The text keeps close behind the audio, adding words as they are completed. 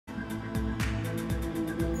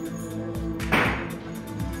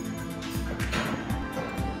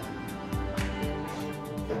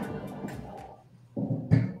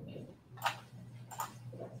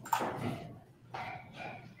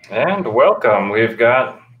And welcome. We've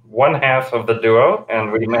got one half of the duo,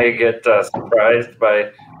 and we may get surprised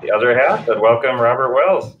by the other half, but welcome, Robert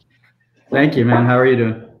Wells. Thank you, man. How are you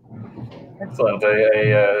doing? Excellent.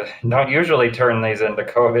 I don't usually turn these into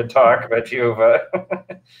COVID talk, but you've left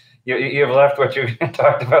what you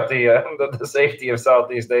talked about the safety of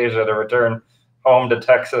Southeast Asia to return home to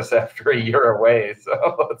Texas after a year away. So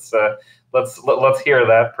let's hear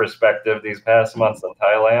that perspective. These past months in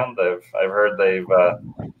Thailand, I've heard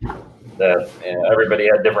everybody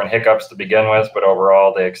had different hiccups to begin with, but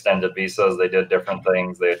overall they extended visas, they did different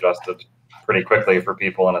things, they adjusted pretty quickly for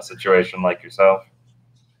people in a situation like yourself.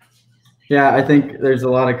 Yeah, I think there's a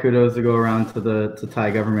lot of kudos to go around to the Thai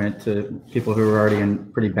government, to people who are already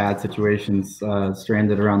in pretty bad situations,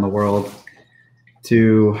 stranded around the world,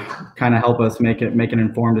 to kind of help us make an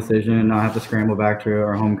informed decision and not have to scramble back to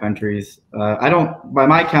our home countries. By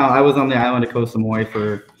my count, I was on the island of Koh Samui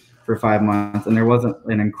for 5 months, and there wasn't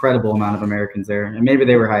an incredible amount of Americans there, and maybe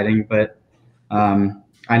they were hiding, but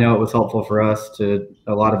I know it was helpful for us. To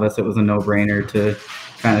a lot of us, it was a no-brainer to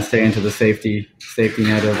kind of stay into the safety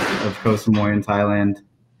net of Koh Samui in Thailand.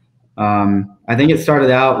 I think it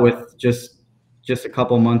started out with just a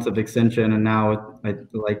couple months of extension, and now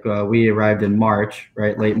we arrived in March,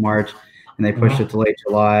 right, late March, and they pushed it to late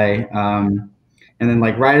July. And then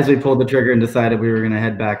right as we pulled the trigger and decided we were going to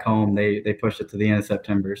head back home, they pushed it to the end of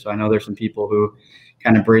September. So I know there's some people who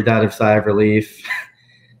kind of breathed out of sigh of relief,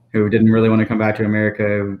 who didn't really want to come back to America,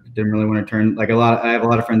 who didn't really want to turn. I have a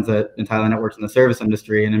lot of friends in Thailand that works in the service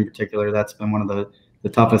industry, and in particular, that's been one of the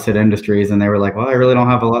toughest hit industries. And they were like, "Well, I really don't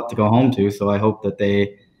have a lot to go home to, so I hope that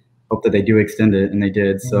they do extend it," and they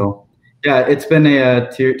did. So yeah, it's been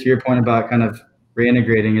to your point about kind of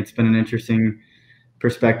reintegrating. It's been an interesting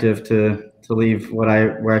perspective to leave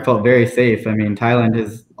where I felt very safe. I mean, Thailand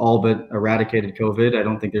has all but eradicated COVID. I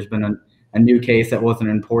don't think there's been a new case that wasn't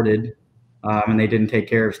imported. And they didn't take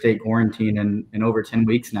care of state quarantine in over 10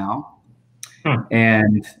 weeks now.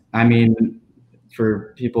 And I mean,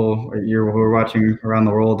 for people who are watching around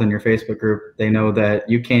the world in your Facebook group, they know that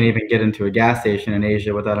you can't even get into a gas station in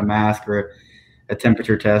Asia without a mask or a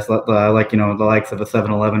temperature test, the likes of a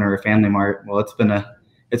 7-Eleven or a Family Mart. Well, it's been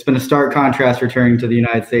a stark contrast returning to the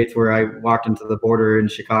United States, where I walked into the border in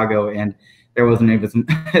Chicago and there wasn't even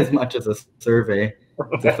as much as a survey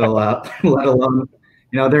to fill out, let alone,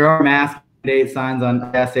 there are mask mandate signs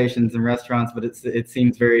on gas stations and restaurants, but it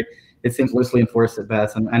seems loosely enforced at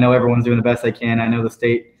best. And I know everyone's doing the best they can. I know the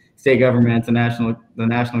state governments and the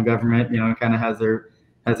national government, kind of has their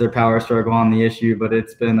power struggle on the issue, but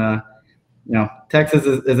it's been Texas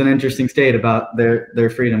is an interesting state about their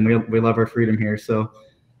freedom. We love our freedom here. So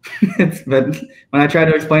but when I try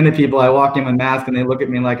to explain to people, I walk in with a mask and they look at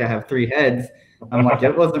me like I have 3 heads. I'm like,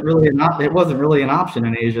 it wasn't really an option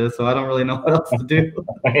in Asia, so I don't really know what else to do.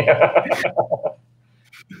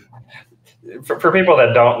 For people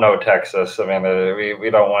that don't know Texas, I mean, we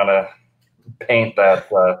don't want to paint that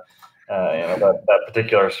that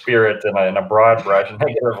particular spirit in a broad brush,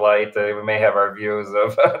 negative light. We may have our views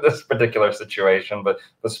of this particular situation, but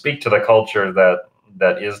speak to the culture that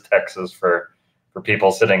is Texas for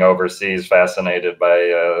people sitting overseas, fascinated by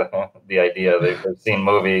the idea. They've seen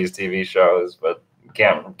movies, TV shows, but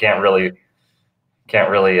can't really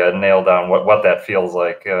nail down what that feels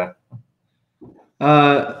like.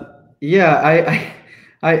 Yeah,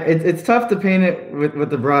 it's tough to paint it with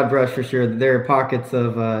the broad brush, for sure. There are pockets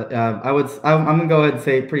of I'm gonna go ahead and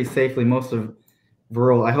say pretty safely, most of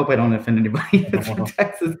rural. I hope I don't offend anybody that's from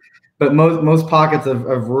Texas, but most pockets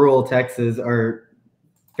of rural Texas are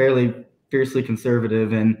fairly fiercely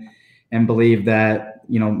conservative and believe that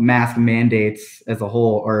mask mandates as a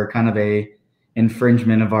whole are kind of a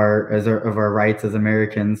infringement of our rights as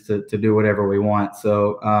Americans to do whatever we want.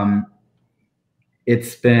 So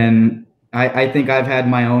it's been, I think I've had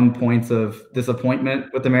my own points of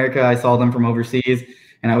disappointment with America. I saw them from overseas,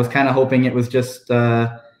 and I was kind of hoping it was just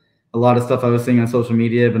a lot of stuff I was seeing on social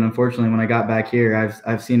media. But unfortunately, when I got back here,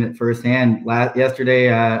 I've seen it firsthand.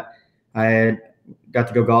 Yesterday, I got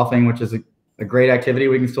to go golfing, which is a great activity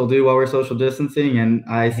we can still do while we're social distancing. And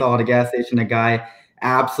I saw at a gas station a guy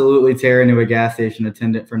absolutely tear into a gas station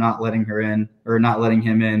attendant for not letting her in, or not letting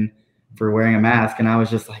him in for wearing a mask. And I was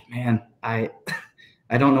just like, man, I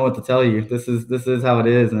don't know what to tell you. This is how it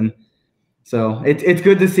is. And so it's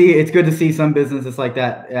good to see some businesses like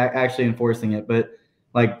that actually enforcing it. But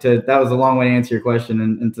that was a long way to answer your question,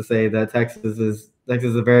 and to say that Texas is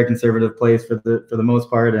a very conservative place for the most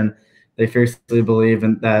part, and they fiercely believe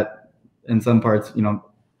in that in some parts,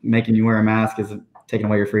 making you wear a mask is taking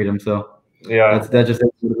away your freedom. So yeah, that just is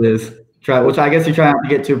what it is. Which I guess you try not to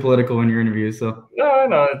get too political in your interviews. So no, I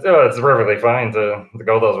know it's perfectly fine to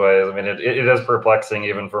go those ways. I mean, it is perplexing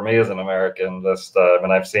even for me as an American. Just I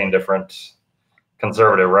mean, I've seen different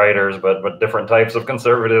conservative writers, but different types of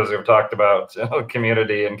conservatives who've talked about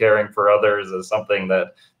community and caring for others as something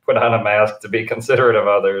that put on a mask to be considerate of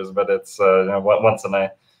others. But it's once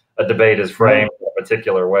a debate is framed a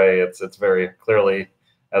particular way, it's very clearly,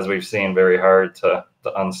 as we've seen, very hard to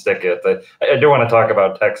unstick it. I do want to talk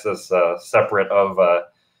about Texas separate of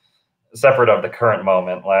the current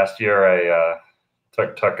moment. Last year, I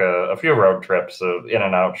took a few road trips, in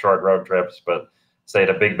and out short road trips, but stayed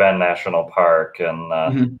at Big Bend National Park,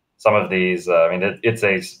 and some of these. I mean, it's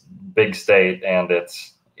a big state, and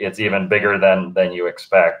it's even bigger than you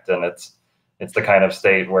expect, and it's the kind of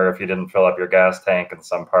state where if you didn't fill up your gas tank in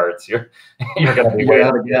some parts, you're going to be waiting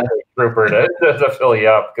for a trooper to fill you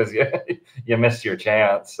up because you missed your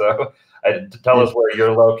chance. So, tell us where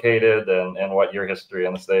you're located and what your history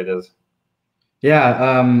in the state is.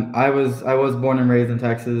 Yeah, I was born and raised in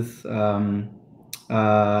Texas.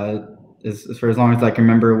 As for as long as I can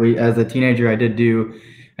remember, as a teenager, I did do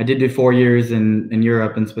 4 years in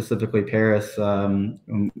Europe, and specifically Paris.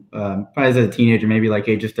 Probably as a teenager, maybe like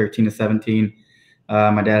ages 13 to 17.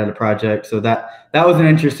 My dad had a project, so that was an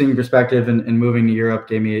interesting perspective. And moving to Europe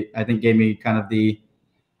gave me kind of the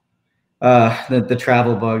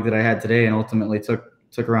travel bug that I had today, and ultimately took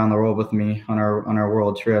around the world with me on our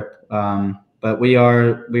world trip. But we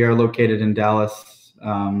are located in Dallas.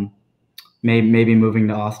 Maybe moving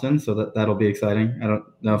to Austin, so that'll be exciting. I don't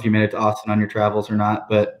know if you made it to Austin on your travels or not,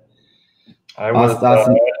 but I was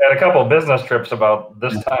at a couple of business trips about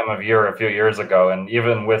this time of year a few years ago, and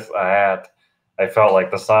even with a hat, I felt like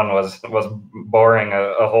the sun was boring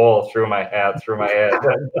a hole through my hat, through my head.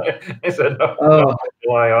 I said, no,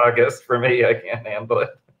 July, August for me, I can't handle it.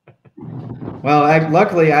 Well,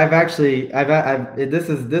 luckily, this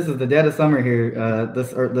is the dead of summer here.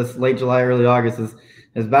 This late July, early August is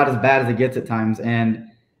about as bad as it gets at times. And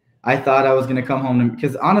I thought I was going to come home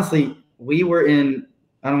because honestly, we were in,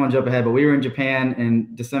 I don't want to jump ahead, but we were in Japan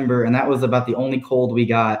in December, and that was about the only cold we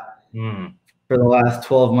got for the last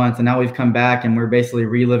 12 months. And now we've come back and we're basically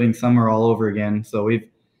reliving summer all over again. So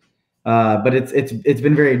but it's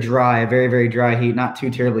been very dry, very, very dry heat, not too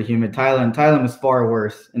terribly humid. Thailand was far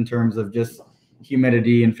worse in terms of just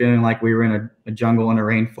humidity and feeling like we were in a jungle and a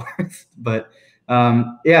rainforest. But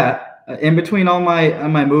in between all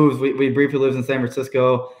my moves, we briefly lived in San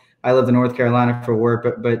Francisco. I lived in North Carolina for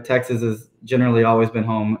work, but Texas has generally always been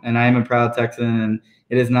home, and I am a proud Texan, and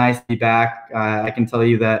it is nice to be back. I can tell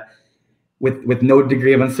you that with no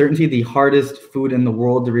degree of uncertainty, the hardest food in the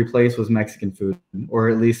world to replace was Mexican food, or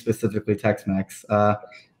at least specifically Tex-Mex.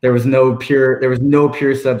 There was no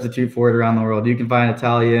pure substitute for it around the world. You can find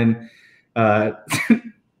Italian,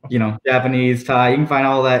 Japanese, Thai. You can find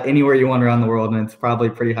all that anywhere you want around the world, and it's probably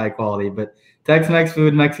pretty high quality. But Tex-Mex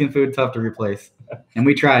food, Mexican food, tough to replace. And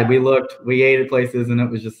we tried. We looked. We ate at places, and it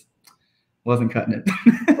was just wasn't cutting it.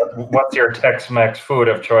 What's your Tex-Mex food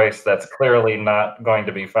of choice that's clearly not going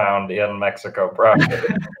to be found in Mexico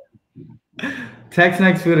proper?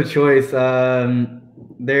 Tex-Mex food of choice.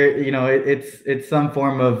 It's some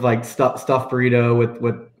form of like stuffed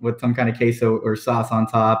burrito with some kind of queso or sauce on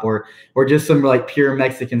top, or just some like pure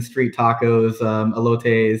Mexican street tacos,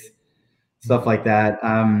 elotes, stuff like that.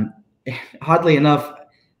 Oddly enough,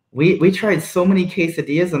 we tried so many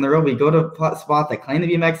quesadillas on the road. We go to a spot that claimed to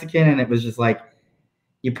be Mexican, and it was just like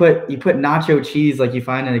you put nacho cheese like you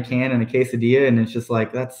find in a can in a quesadilla, and it's just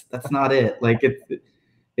like that's not it. Like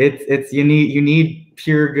it's you need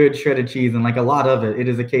pure good shredded cheese, and like a lot of it. It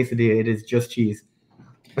is a quesadilla. It is just cheese.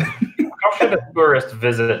 How should a tourist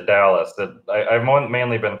visit Dallas? I've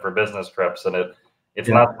mainly been for business trips, and it's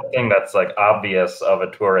not something that's like obvious of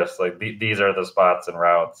a tourist. Like these are the spots and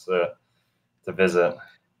routes to visit.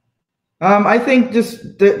 I think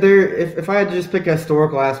just there. If I had to just pick a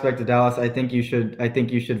historical aspect of Dallas, I think you should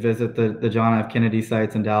visit the John F. Kennedy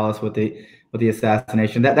sites in Dallas with the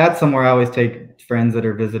assassination. That's somewhere I always take friends that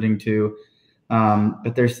are visiting to.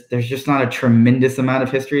 But there's just not a tremendous amount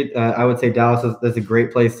of history. I would say Dallas is a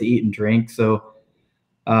great place to eat and drink. So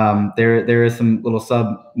there is some little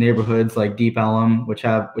sub neighborhoods like Deep Ellum, which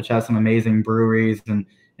have some amazing breweries and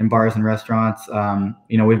bars and restaurants.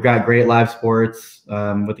 We've got great live sports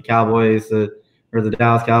with the Cowboys, the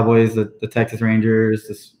Dallas Cowboys, the Texas Rangers,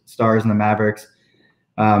 the Stars, and the Mavericks.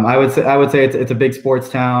 I would say it's a big sports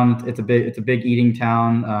town. It's a big eating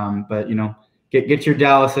town. But get your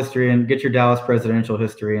Dallas history and get your Dallas presidential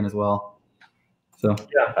history in as well. So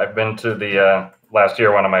yeah, I've been to the last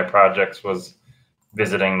year. One of my projects was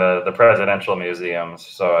visiting the presidential museums.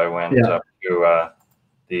 So I went up to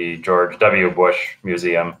the George W. Bush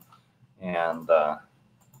Museum. And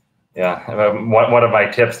one of my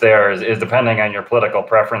tips there is depending on your political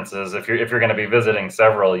preferences, if you're going to be visiting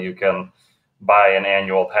several, you can buy an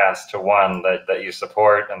annual pass to one that you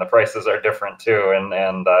support, and the prices are different too,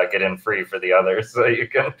 and get in free for the others. So you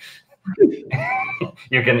can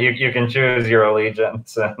you can choose your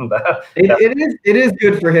allegiance, and it is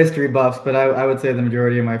good for history buffs, but I would say the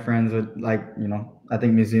majority of my friends would like, I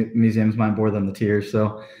think museums might bore them to tears.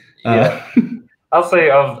 So yeah. I'll say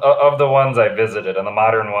of the ones I visited, and the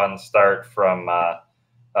modern ones start from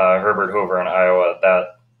Herbert Hoover in Iowa.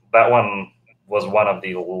 That one was one of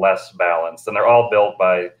the less balanced, and they're all built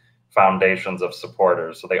by foundations of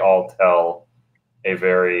supporters, so they all tell a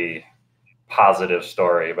very positive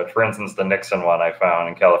story. But for instance, the Nixon one I found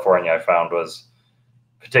in California, I found was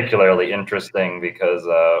particularly interesting because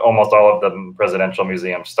almost all of the presidential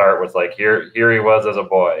museums start with like, here he was as a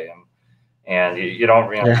boy. And you don't,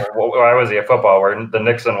 why was he a football? Where the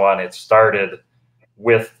Nixon one, it started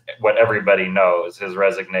with what everybody knows, his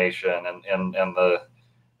resignation and the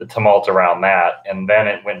tumult around that. And then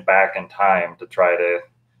it went back in time to try to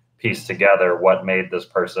piece together what made this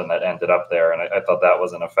person that ended up there. And I thought that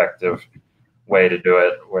was an effective way to do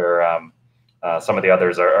it, where some of the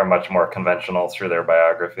others are much more conventional through their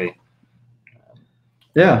biography.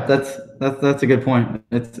 Yeah, that's a good point.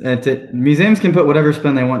 Museums can put whatever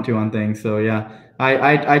spin they want to on things. So yeah,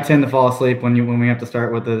 I tend to fall asleep when we have to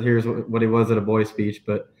start with here's what he was at a boy speech,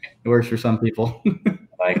 but it works for some people.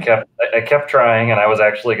 I kept trying, and I was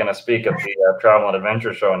actually going to speak at the Travel and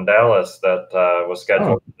Adventure Show in Dallas that was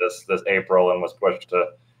scheduled this April and was pushed to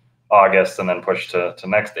August and then pushed to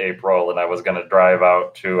next April. And I was going to drive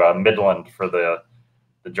out to Midland for the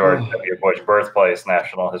George W. Bush birthplace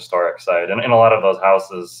National Historic Site. And a lot of those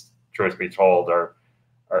houses, truth be told,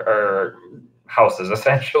 are houses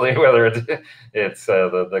essentially, whether it's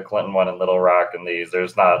the Clinton one in Little Rock and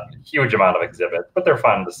there's not a huge amount of exhibits, but they're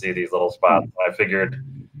fun to see these little spots. And I figured,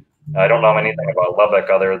 I don't know anything about Lubbock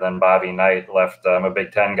other than Bobby Knight left. I'm a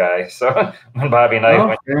Big Ten guy, so when Bobby Knight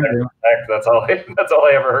went back, that's all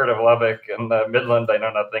I ever heard of Lubbock. And Midland, I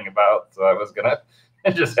know nothing about, so I was gonna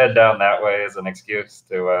just head down that way as an excuse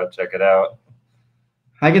to check it out.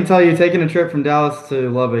 I can tell you, taking a trip from Dallas to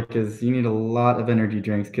Lubbock you need a lot of energy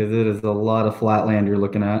drinks because it is a lot of flat land you're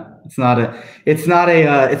looking at. It's not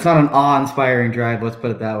an awe-inspiring drive. Let's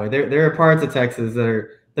put it that way. There are parts of Texas that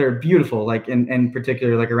are beautiful, like in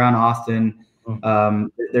particular, like around Austin.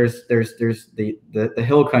 There's the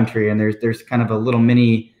hill country, and there's kind of a little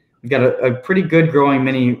mini. We've got a pretty good growing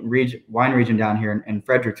mini wine region down here in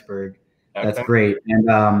Fredericksburg. Okay. That's great,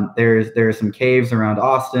 and there's some caves around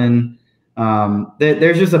Austin.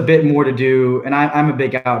 There's just a bit more to do, and I'm a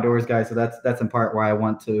big outdoors guy, so that's in part why I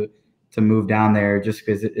want to move down there, just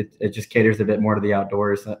because it just caters a bit more to the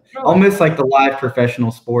outdoors. Almost like the live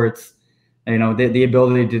professional sports, the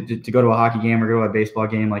ability to go to a hockey game or go to a baseball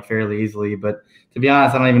game like fairly easily. But to be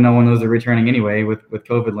honest, I don't even know when those are returning anyway with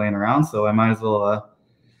COVID laying around, so I might as well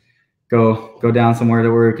go down somewhere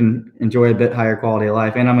to where we can enjoy a bit higher quality of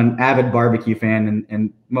life. And I'm an avid barbecue fan,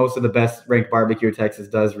 and most of the best ranked barbecue in Texas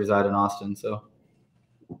does reside in Austin. So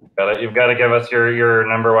you've got to give us your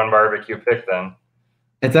number one barbecue pick then.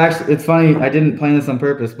 It's funny. I didn't plan this on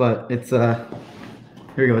purpose, but it's here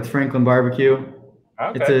we go. It's Franklin Barbecue.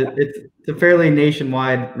 Okay. It's a fairly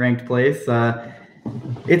nationwide ranked place.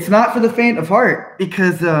 It's not for the faint of heart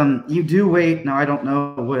because you do wait. Now I don't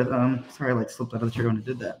know what. Sorry, I slipped out of the chair when I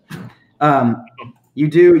did that.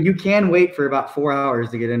 You can wait for about 4 hours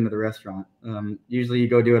to get into the restaurant. Usually you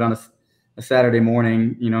go do it on a Saturday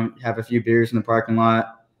morning, have a few beers in the parking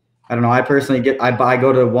lot. I don't know. I personally I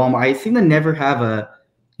go to Walmart. I seem to never have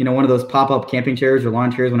one of those pop-up camping chairs or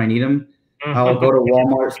lawn chairs when I need them. I'll go to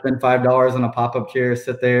Walmart, spend $5 on a pop-up chair,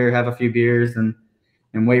 sit there, have a few beers and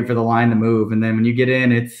wait for the line to move. And then when you get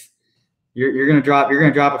in, you're gonna drop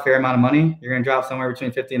a fair amount of money. You're gonna drop somewhere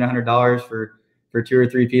between $50 and $100 for 2 or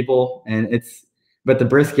 3 people. But the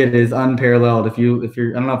brisket is unparalleled. If you're,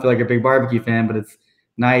 I don't know if you're like a big barbecue fan, but it's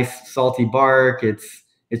nice, salty bark. It's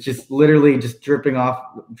just literally just dripping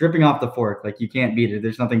off the fork. Like you can't beat it.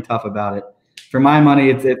 There's nothing tough about it. For my money,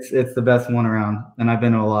 it's the best one around, and I've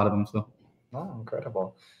been to a lot of them. So. Oh,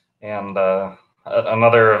 incredible! And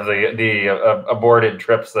another of the aborted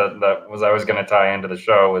trips that I was going to tie into the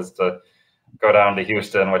show was to go down to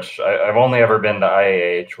Houston, which I've only ever been to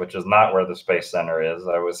IAH, which is not where the Space Center is.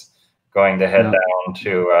 I was going to head down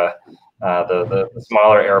to the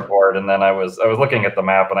smaller airport, and then I was looking at the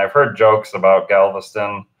map, and I've heard jokes about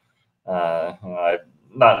Galveston. I'm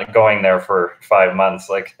not going there for 5 months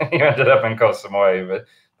like you ended up in Koh Samui,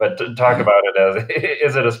 But to talk about it as,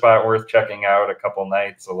 is it a spot worth checking out a couple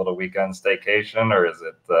nights, a little weekend staycation, or is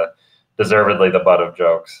it deservedly the butt of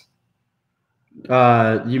jokes?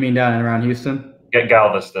 You mean down and around Houston? Get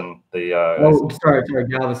Galveston, sorry,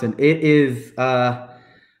 Galveston. It is,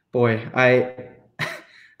 boy, I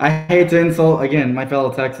hate to insult again my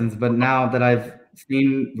fellow Texans, but now that I've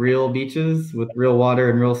seen real beaches with real water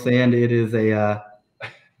and real sand, it is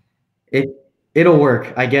it'll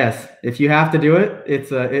work, I guess. If you have to do it,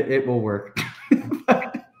 it will work.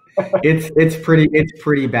 It's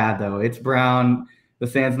pretty bad though. It's brown. The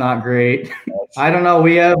sand's not great. I don't know.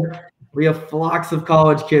 We have flocks of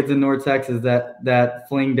college kids in North Texas that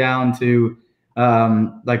fling down to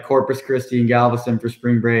like Corpus Christi and Galveston for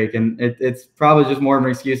spring break, and it's probably just more of an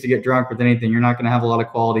excuse to get drunk with anything. You're not going to have a lot of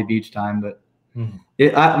quality beach time, but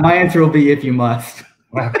my answer will be if you must.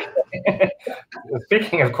 Okay.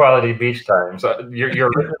 Speaking of quality beach time, so your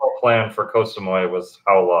original plan for Koh Samui was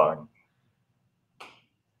how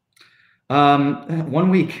long? 1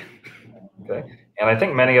 week. Okay. And I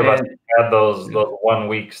think many of us had those 1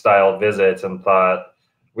 week style visits and thought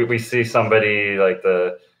we see somebody like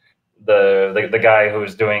the guy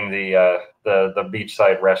who's doing the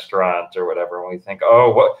beachside restaurant or whatever, and we think,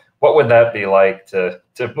 oh, what would that be like to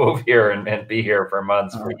move here and be here for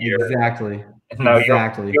months, for years? Exactly. No,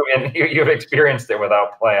 exactly. You've experienced it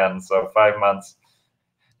without plans, so 5 months.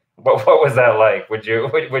 What was that like? Would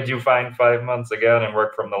you find 5 months again and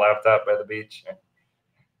work from the laptop by the beach?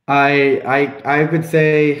 I would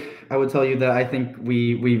say, I would tell you that I think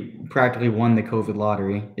we practically won the COVID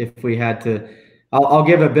lottery. If we had to, I'll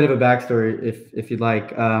give a bit of a backstory if you'd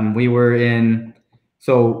like.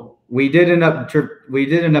 We did end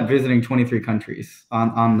up visiting 23 countries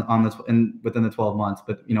on this within the 12 months,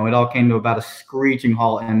 but it all came to about a screeching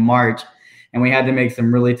halt in March, and we had to make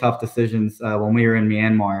some really tough decisions when we were in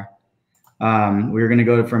Myanmar. We were going to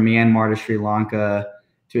go from Myanmar to Sri Lanka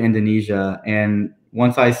to Indonesia, and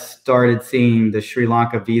once I started seeing the Sri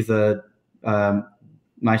Lanka visa, the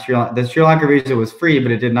Sri Lanka visa was free,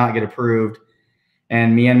 but it did not get approved,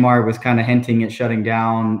 and Myanmar was kind of hinting at shutting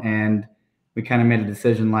down, and we kind of made a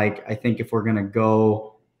decision, like, I think if we're going to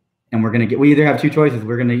go and we either have two choices.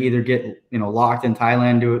 We're going to either get, locked in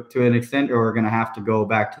Thailand to an extent, or we're going to have to go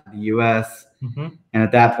back to the US. Mm-hmm. And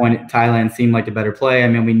at that point, Thailand seemed like a better play. I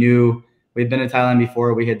mean, we knew we'd been to Thailand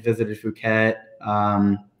before. We had visited Phuket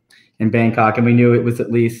in Bangkok, and we knew it was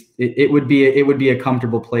at least, it would be a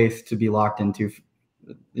comfortable place to be locked into.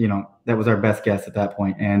 That was our best guess at that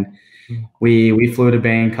point. And we flew to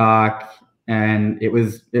Bangkok, and it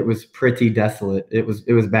was pretty desolate. It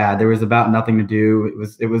was bad. There was about nothing to do.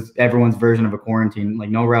 It was everyone's version of a quarantine. Like,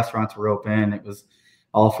 no restaurants were open. It was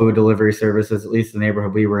all food delivery services, at least the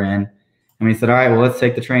neighborhood we were in. And we said, all right, well, let's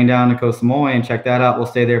take the train down to Koh Samui and check that out. We'll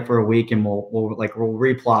stay there for a week, and we'll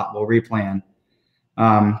replot, we'll replan.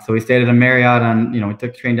 So we stayed at a Marriott we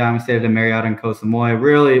took the train down. We stayed at a Marriott in Koh Samui.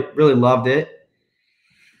 Really, really loved it.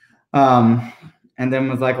 And then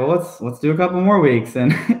was like, well, let's do a couple more weeks.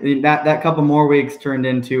 And that couple more weeks turned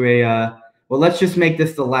into let's just make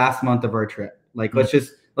this the last month of our trip. Like, let's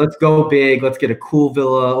go big. Let's get a cool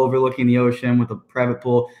villa overlooking the ocean with a private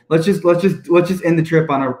pool. Let's just end the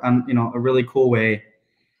trip on a really cool way,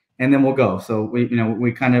 and then we'll go. So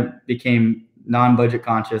we kind of became non-budget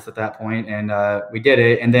conscious at that point, and we did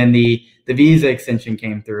it. And then the visa extension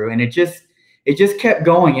came through, and it just kept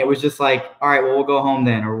going. It was just like, all right, well, we'll go home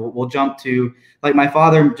then, or we'll jump to, like, my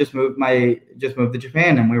father just moved to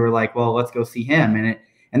Japan, and we were like, well, let's go see him.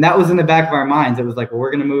 And that was in the back of our minds. It was like, well,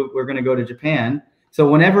 we're going to go to Japan. So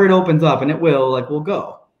whenever it opens up, and it will, like, we'll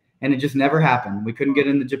go. And it just never happened. We couldn't get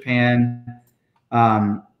into Japan.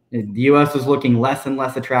 The US was looking less and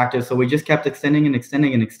less attractive. So we just kept extending and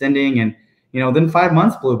extending and extending. And, then 5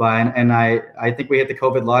 months blew by, and I think we hit the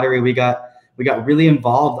COVID lottery. We got really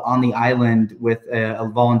involved on the island with a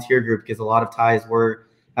volunteer group, because a lot of Thais were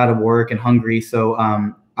out of work and hungry. So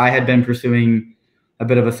I had been pursuing a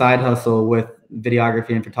bit of a side hustle with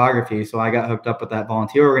videography and photography. So I got hooked up with that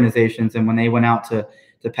volunteer organizations. And when they went out to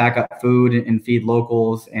pack up food and feed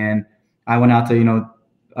locals, and I went out to,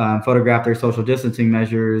 photograph their social distancing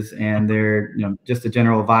measures and their, just the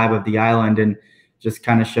general vibe of the island, and just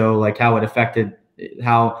kind of show, like, how it affected,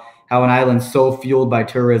 how an island so fueled by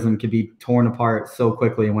tourism could be torn apart so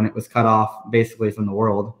quickly when it was cut off basically from the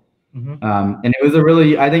world. Mm-hmm. And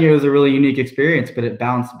I think it was a really unique experience, but it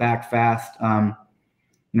bounced back fast.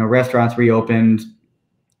 Restaurants reopened,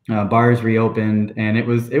 bars reopened, and it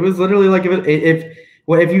was literally like, if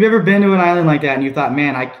you've ever been to an island like that and you thought,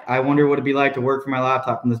 man, I wonder what it'd be like to work from my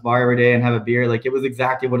laptop from this bar every day and have a beer. Like, it was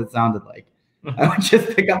exactly what it sounded like. I would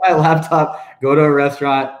just pick up my laptop, go to a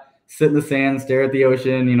restaurant, sit in the sand, stare at the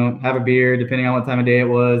ocean, have a beer, depending on what time of day it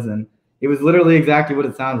was. And it was literally exactly what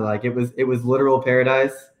it sounded like. It was literal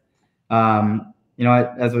paradise. As we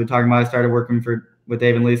were talking about, I started working with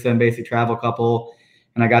Dave and Lisa and Basic Travel Couple,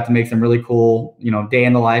 and I got to make some really cool, day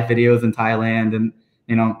in the life videos in Thailand, and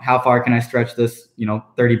how far can I stretch this,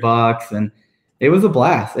 $30, and it was a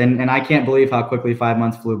blast. And I can't believe how quickly 5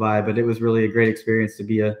 months flew by, but it was really a great experience to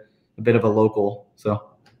be a bit of a local. So.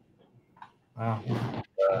 Wow.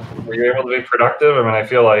 Were you able to be productive? I mean, I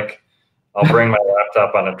feel like I'll bring my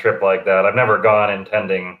laptop on a trip like that. I've never gone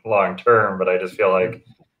intending long term, but I just feel like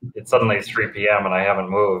it's suddenly 3 p.m. and I haven't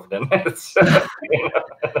moved, and it's,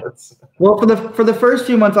 well, for the first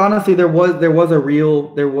few months, honestly, there was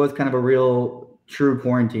kind of a real true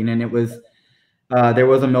quarantine, and it was there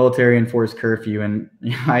was a military enforced curfew, and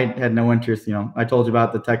I had no interest. I told you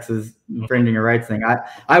about the Texas infringing of rights thing.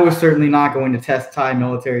 I was certainly not going to test Thai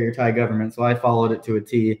military or Thai government, so I followed it to a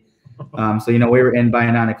T. So we were in by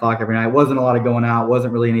 9 o'clock every night. Wasn't a lot of going out.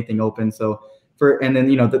 Wasn't really anything open. So and then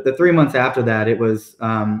the 3 months after that, it was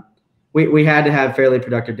we had to have fairly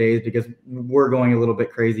productive days because we're going a little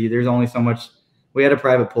bit crazy. There's only so much. We had a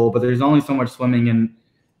private pool, but there's only so much swimming and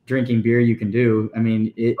drinking beer you can do. I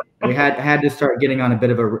mean, we had to start getting on a bit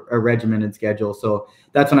of a regimented schedule. So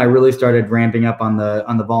that's when I really started ramping up on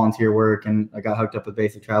the volunteer work, and I got hooked up with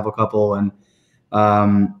Basic Travel Couple, and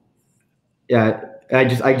I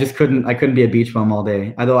just couldn't be a beach bum all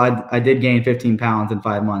day. Although I did gain 15 pounds in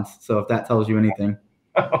 5 months. So if that tells you anything,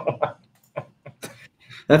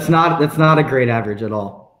 that's not a great average at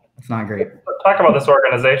all. It's not great. Talk about this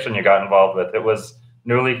organization you got involved with. It was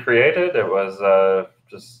newly created. It was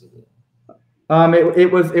just.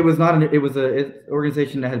 It was not it was an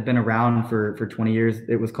organization that had been around for 20 years.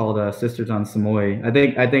 It was called Sisters on Samoy. I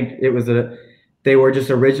think it was they were just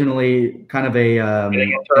originally kind of a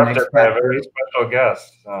getting interrupted by a very special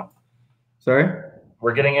guest. So. Sorry?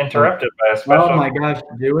 We're getting interrupted by a special. Oh my gosh,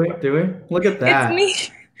 do we? Look at that. It's me.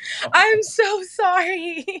 I'm so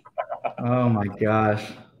sorry. Oh my gosh.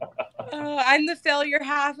 I'm the failure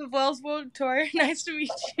half of Wells World Tour. Nice to meet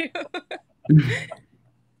you.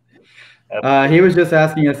 He was just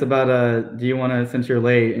asking us about do you want to, since you're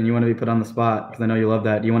late and you want to be put on the spot, because I know you love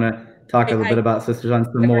that, do you want to talk a little bit about Sisters on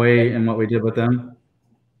Samoy and what we did with them?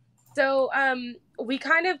 So we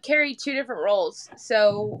kind of carried two different roles.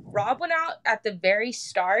 So Rob went out at the very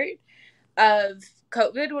start of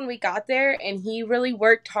COVID when we got there, and he really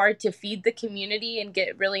worked hard to feed the community and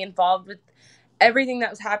get really involved with everything that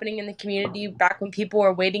was happening in the community back when people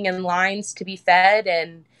were waiting in lines to be fed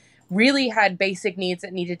and really had basic needs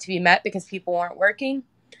that needed to be met because people weren't working.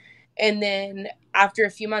 And then after a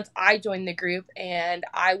few months, I joined the group, and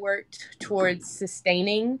I worked towards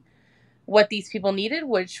sustaining what these people needed,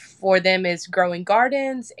 which for them is growing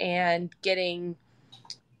gardens and getting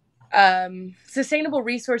sustainable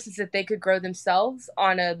resources that they could grow themselves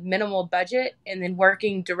on a minimal budget, and then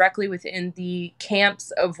working directly within the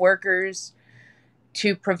camps of workers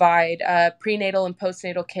to provide prenatal and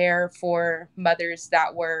postnatal care for mothers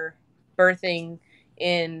that were birthing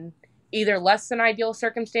in either less than ideal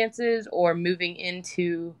circumstances or moving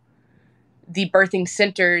into the birthing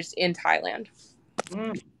centers in Thailand.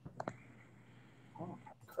 Oh,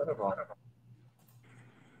 incredible.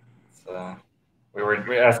 We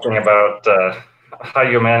were asking about how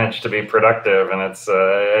you managed to be productive, and it's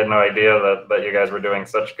I had no idea that you guys were doing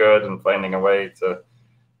such good and finding a way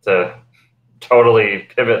to totally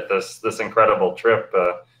pivot this incredible trip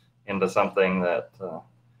into something that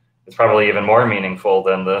is probably even more meaningful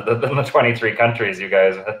than the 23 countries you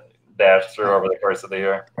guys dashed through over the course of the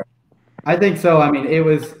year. I think so. I mean,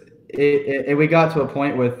 we got to a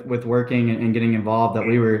point with working and getting involved that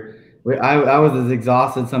I was as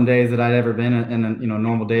exhausted some days that I'd ever been in a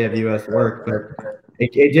normal day of U.S. work, but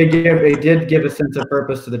it did give a sense of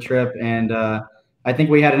purpose to the trip, and I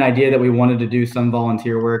think we had an idea that we wanted to do some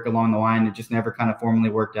volunteer work along the line. It just never kind of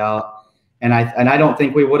formally worked out, and I don't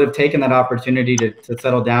think we would have taken that opportunity to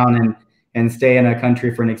settle down and stay in a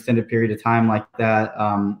country for an extended period of time like that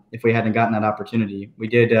if we hadn't gotten that opportunity. We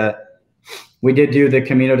did do the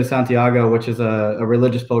Camino de Santiago, which is a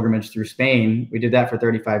religious pilgrimage through Spain. We did that for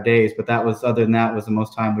 35 days, but other than that was the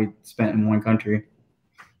most time we spent in one country.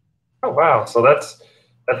 Oh, wow. So that's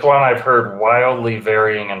one I've heard wildly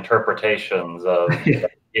varying interpretations of.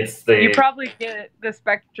 You probably get the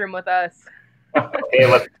spectrum with us. Okay,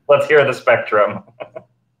 let's hear the spectrum.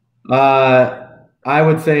 I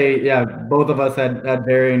would say, yeah, both of us had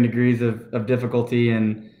varying degrees of difficulty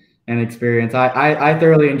and experience. I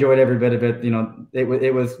thoroughly enjoyed every bit of it.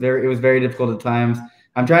 It was very difficult at times.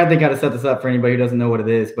 I'm trying to think how to set this up for anybody who doesn't know what it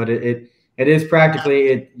is, but it is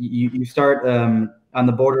practically you start on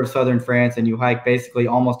the border of southern France, and you hike basically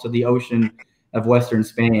almost to the ocean of western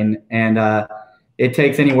Spain. And it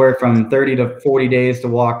takes anywhere from 30 to 40 days to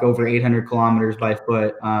walk over 800 kilometers by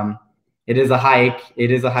foot. It is a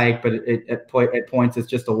hike. But at points it's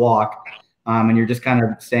just a walk. And you're just kind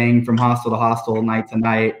of staying from hostel to hostel, night to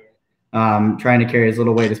night, trying to carry as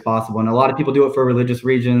little weight as possible. And a lot of people do it for religious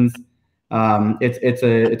reasons.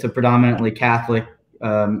 It's a predominantly Catholic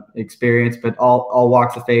experience, but all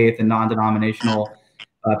walks of faith and non-denominational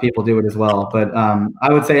people do it as well. But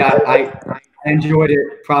I would say I enjoyed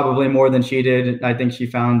it probably more than she did. I think she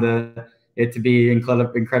found it to be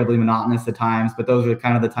incredibly monotonous at times, but those are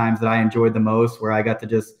kind of the times that I enjoyed the most, where I got to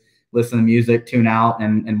just listen to music, tune out,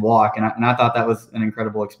 and walk. And I thought that was an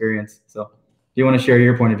incredible experience. So do you want to share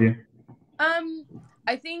your point of view?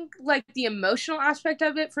 I think like the emotional aspect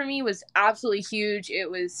of it for me was absolutely huge. It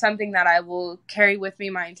was something that I will carry with me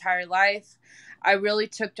my entire life. I really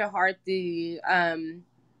took to heart the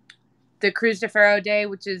Cruz de Ferro Day,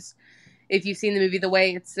 which is, if you've seen the movie The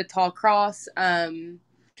Way, it's the tall cross. The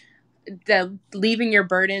leaving your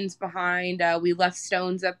burdens behind. We left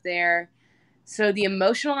stones up there. So the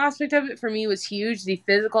emotional aspect of it for me was huge. The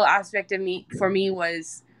physical aspect of for me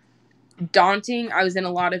was daunting. I was in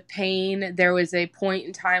a lot of pain. There was a point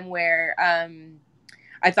in time where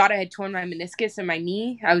I thought I had torn my meniscus in my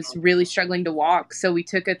knee. I was really struggling to walk. So we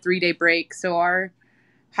took a 3-day break. So our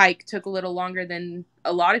hike took a little longer than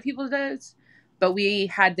a lot of people does, but we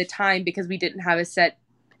had the time because we didn't have a set.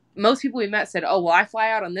 Most people we met said, oh, well, I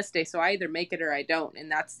fly out on this day, so I either make it or I don't.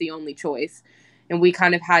 And that's the only choice. And we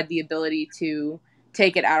kind of had the ability to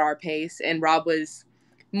take it at our pace. And Rob was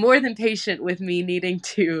more than patient with me needing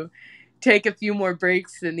to take a few more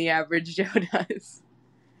breaks than the average Joe does.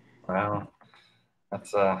 Wow.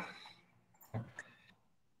 That's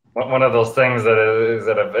one of those things that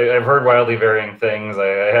I've heard wildly varying things. I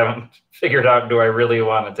haven't figured out, do I really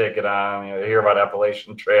want to take it on? You hear about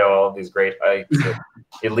Appalachian Trail, all of these great hikes.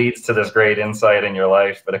 It leads to this great insight in your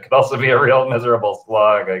life, but it could also be a real miserable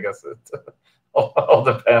slog. I guess it all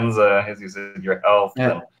depends, as you said, your health.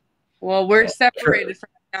 Yeah. And, well, we're separated from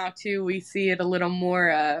it now, too. We see it a little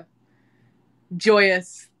more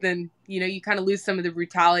joyous than, you kind of lose some of the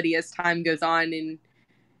brutality as time goes on, and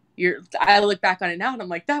I look back on it now and I'm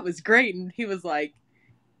like, that was great. And he was like,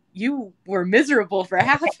 you were miserable for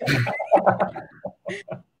half of it.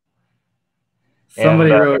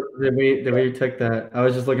 Somebody wrote that we took that. I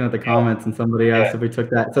was just looking at the comments and somebody asked if we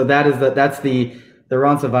took that. So that's the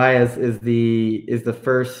Roncesvalles is the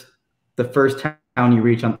first town you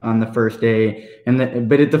reach on the first day.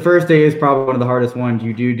 But the first day is probably one of the hardest ones.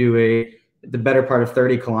 You do the better part of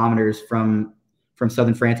 30 kilometers from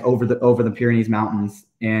southern France over the Pyrenees Mountains,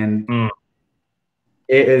 and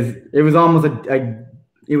it was almost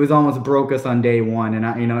broke us on day one. And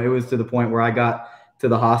it was to the point where I got to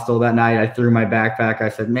the hostel that night. I threw my backpack. I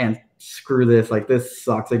said, man, screw this. Like, this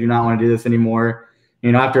sucks. I do not want to do this anymore.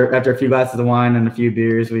 After a few glasses of wine and a few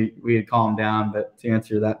beers, we had calmed down. But to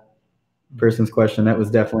answer that person's question, that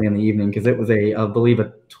was definitely in the evening, because it was I believe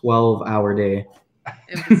a 12-hour day.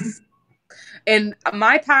 And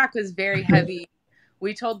my pack was very heavy.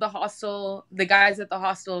 We told the guys at the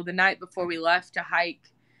hostel the night before we left to hike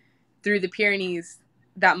through the Pyrenees,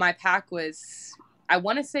 that my pack was, I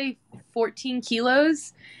want to say 14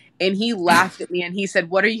 kilos. And he laughed at me and he said,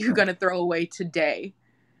 what are you going to throw away today?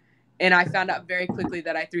 And I found out very quickly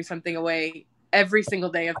that I threw something away every single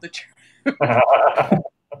day of the trip.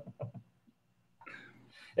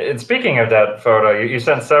 And speaking of that photo, you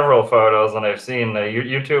sent several photos, and I've seen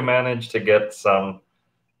you two managed to get some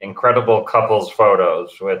incredible couples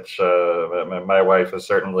photos, which my wife has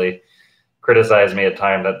certainly criticized me at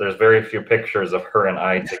times that there's very few pictures of her and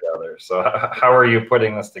I together. So how are you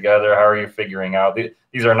putting this together? How are you figuring out?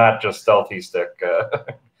 These are not just selfie stick.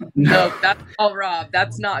 No, that's all Rob.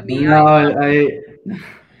 That's not me. No,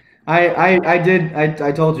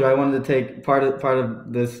 I told you I wanted to take part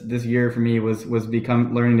of this year for me was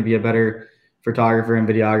learning to be a better photographer and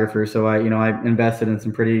videographer. So I invested in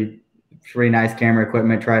some pretty nice camera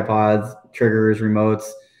equipment, tripods, triggers, remotes,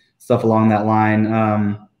 stuff along that line.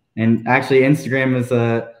 And actually Instagram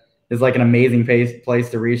is like an amazing place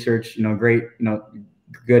to research, great,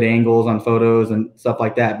 good angles on photos and stuff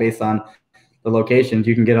like that based on the locations.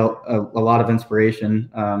 You can get a lot of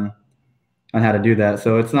inspiration on how to do that.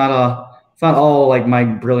 So it's not all like my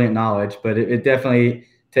brilliant knowledge, but it definitely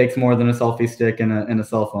takes more than a selfie stick and a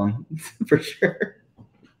cell phone for sure.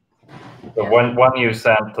 The one you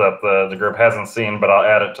sent that the group hasn't seen, but I'll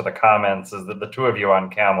add it to the comments, is that the two of you on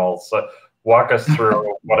camels. So walk us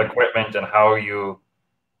through what equipment and how you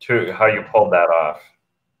pulled that off.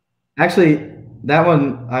 Actually, that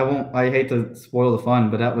one I won't. I hate to spoil the fun,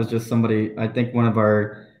 but that was just somebody. I think one of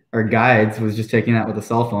our guides was just taking that with a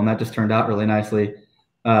cell phone. That just turned out really nicely.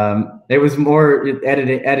 It was more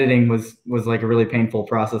editing. Editing was like a really painful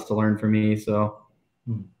process to learn for me. So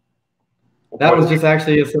that was just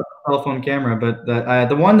actually a cell phone camera. But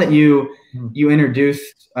the one that you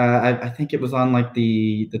introduced, I think it was on like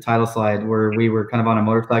the title slide where we were kind of on a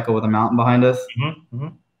motorcycle with a mountain behind us.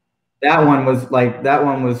 That one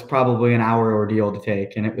was probably an hour ordeal to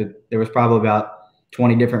take, and there was probably about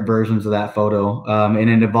 20 different versions of that photo, and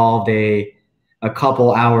it involved a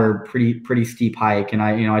couple hour pretty steep hike. And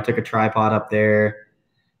I took a tripod up there,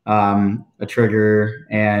 a trigger,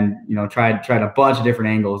 and tried a bunch of different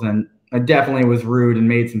angles, and it definitely was rude and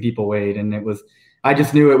made some people wait. And I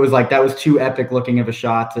just knew it was like that was too epic looking of a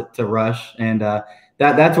shot to rush, and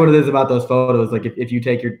that's what it is about those photos. Like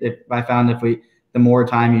if I found the more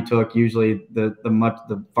time you took, usually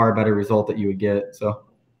the far better result that you would get. So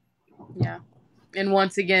yeah. And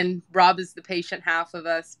once again, Rob is the patient half of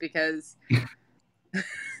us, because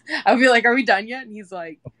I'll be like, "Are we done yet?" And he's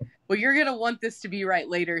like, "Well, you're gonna want this to be right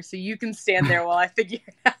later, so you can stand there while I figure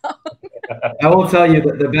it out." I will tell you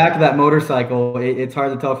that the back of that motorcycle, it's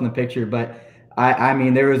hard to tell from the picture, but I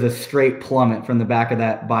mean, there was a straight plummet from the back of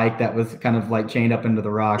that bike that was kind of like chained up into the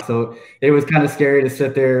rock. So it was kind of scary to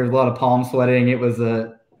sit there. A lot of palm sweating. There was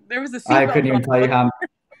a I couldn't even tell you how,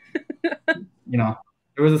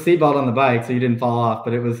 there was a seatbelt on the bike, so you didn't fall off,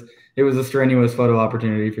 but it was a strenuous photo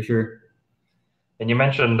opportunity for sure. And you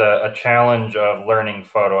mentioned a challenge of learning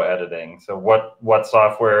photo editing. So what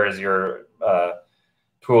software is your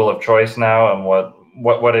tool of choice now, and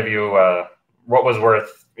what have you what was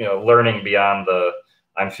worth learning beyond the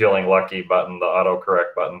 "I'm feeling lucky" button, the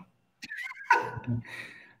autocorrect button?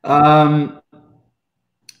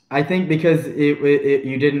 I think because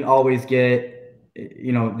you didn't always get,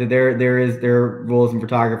 there are rules in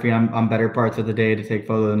photography on better parts of the day to take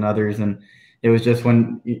photos than others, and it was just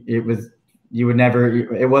when it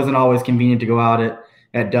wasn't always convenient to go out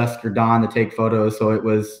at dusk or dawn to take photos. So it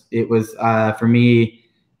was for me,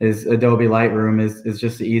 is Adobe Lightroom is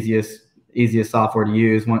just the easiest software to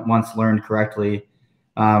use once learned correctly.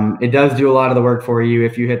 It does do a lot of the work for you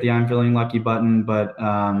if you hit the "I'm feeling lucky" button, but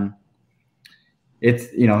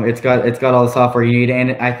it's got all the software you need.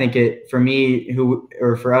 And I think for me,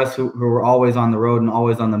 for us who are always on the road and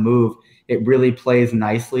always on the move, it really plays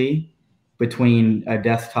nicely between a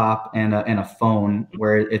desktop and a phone,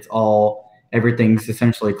 where everything's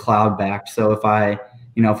essentially cloud backed. So if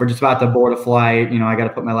we're just about to board a flight, I got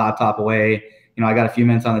to put my laptop away. I got a few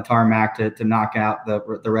minutes on the tarmac to knock out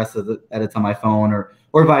the rest of the edits on my phone,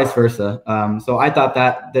 or vice versa. So I thought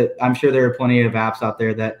that I'm sure there are plenty of apps out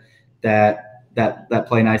there that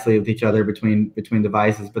play nicely with each other between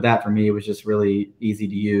devices, but that for me was just really easy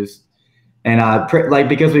to use. And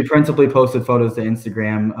because we principally posted photos to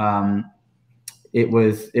Instagram, it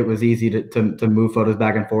was easy to move photos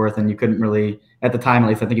back and forth, and you couldn't really, at the time at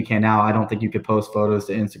least, I think you can now, I don't think you could post photos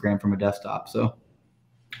to Instagram from a desktop. So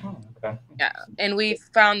okay. Yeah, and we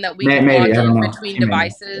found that we could log in between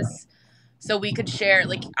devices, so we could share.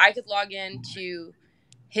 Like, I could log into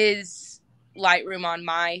his Lightroom on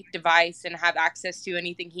my device and have access to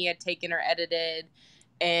anything he had taken or edited.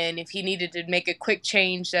 And if he needed to make a quick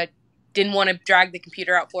change that didn't want to drag the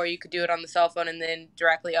computer out for you, could do it on the cell phone and then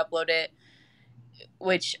directly upload it.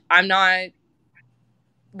 Which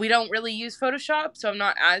we don't really use Photoshop, so I'm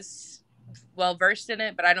not as well versed in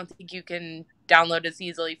it, but I don't think you can download as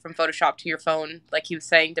easily from Photoshop to your phone, like he was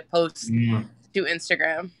saying, to post to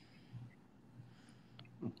Instagram.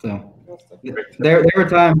 So there were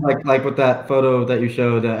times like with that photo that you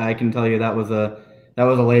showed, I can tell you that was a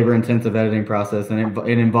labor intensive editing process, and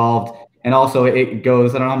it involved, and also it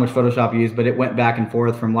goes, I don't know how much Photoshop you use, but it went back and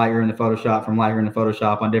forth from Lightroom to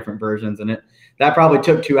Photoshop on different versions, and that probably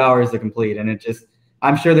took 2 hours to complete. And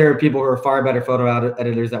I'm sure there are people who are far better photo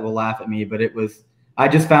editors that will laugh at me, but I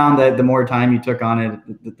just found that the more time you took on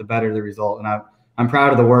it, the better the result. And I'm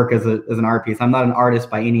proud of the work as an art piece. I'm not an artist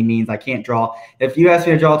by any means. I can't draw. If you ask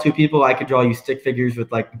me to draw two people, I could draw you stick figures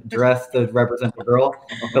with like dress to represent the girl,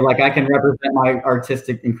 but like I can represent my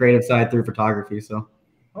artistic and creative side through photography. So.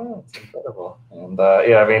 Oh, it's incredible. And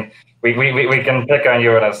I mean, we can pick on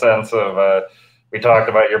you in a sense of we talked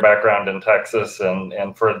about your background in Texas, and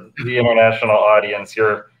for the international audience,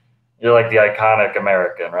 you're like the iconic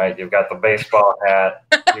American, right? You've got the baseball hat.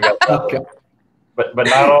 You got but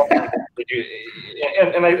not only did you,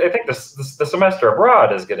 and I think the semester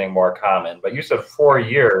abroad is getting more common. But you said 4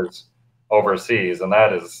 years overseas, and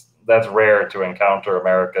that's rare to encounter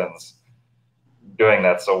Americans doing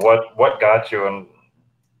that. So what got you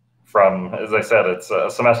from, as I said, it's a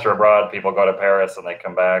semester abroad. People go to Paris and they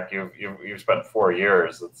come back. You've spent 4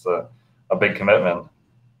 years. It's a big commitment.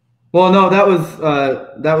 Well, no, that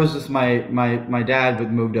was just my dad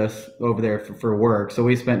had moved us over there for work. So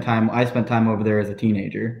I spent time over there as a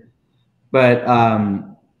teenager. But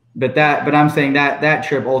but I'm saying that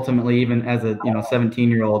trip ultimately, even as a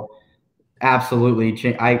 17-year-old,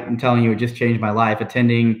 absolutely I'm telling you, it just changed my life.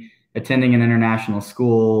 Attending an international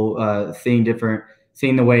school, seeing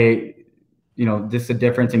the way, just the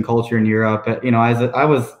difference in culture in Europe.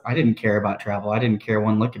 I didn't care about travel. I didn't care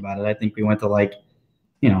one lick about it. I think we went to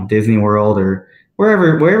Disney World or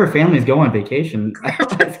wherever families go on vacation.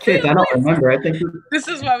 As kids, I don't remember. I think this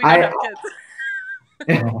is why we don't have kids.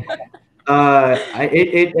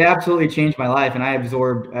 It absolutely changed my life, and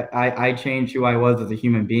I changed who I was as a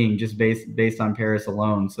human being just based on Paris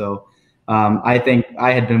alone. So I think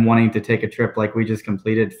I had been wanting to take a trip like we just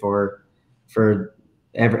completed for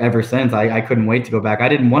ever since. I couldn't wait to go back. I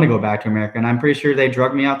didn't want to go back to America, and I'm pretty sure they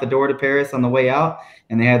drugged me out the door to Paris on the way out,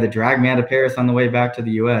 and they had to drag me out of Paris on the way back to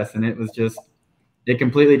the US. And it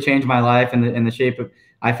completely changed my life in the shape of,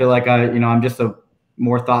 I feel like I'm just a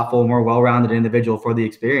more thoughtful, more well-rounded individual for the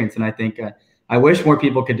experience. And I think I wish more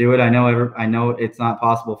people could do it. I know it's not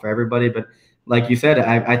possible for everybody, but like you said,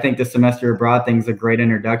 I think the semester abroad thing is a great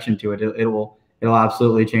introduction to it. It'll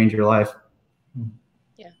absolutely change your life.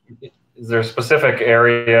 Yeah. Is there a specific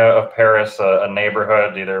area of Paris, a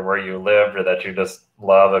neighborhood, either where you lived or that you just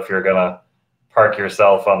love if you're gonna park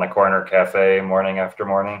yourself on the corner cafe morning after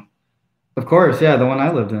morning? Of course, yeah, the one I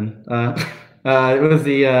lived in. It was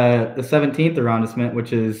the 17th arrondissement,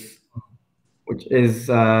 which is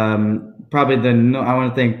probably I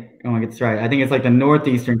want to get this right. I think it's like the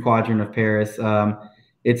northeastern quadrant of Paris.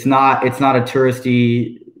 It's not a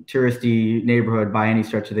touristy neighborhood by any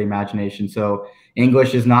stretch of the imagination. So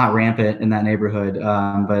English is not rampant in that neighborhood.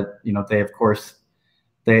 But they of course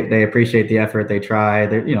they appreciate the effort. They try.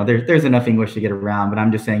 There's enough English to get around. But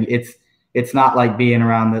I'm just saying it's not like being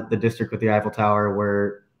around the district with the Eiffel Tower,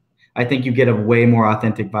 where I think you get a way more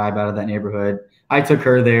authentic vibe out of that neighborhood. I took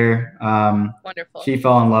her there. Wonderful. She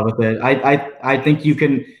fell in love with it. I think you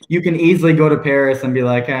can easily go to Paris and be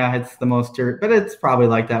like, it's the most but it's probably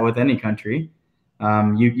like that with any country.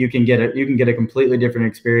 You can get a completely different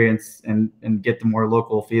experience and get the more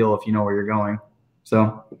local feel if you know where you're going.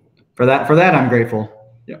 So for that I'm grateful.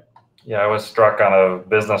 Yeah, I was struck on a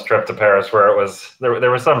business trip to Paris where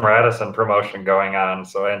there was some Radisson promotion going on,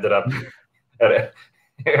 so I ended up the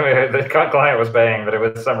client was paying, but it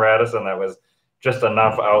was some Radisson that was just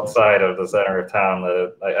enough outside of the center of town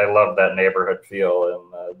that I love that neighborhood feel, and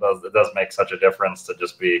it does make such a difference to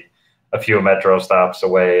just be a few metro stops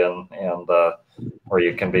away and where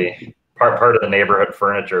you can be part of the neighborhood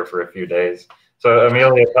furniture for a few days. So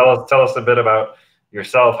Amelia, tell us a bit about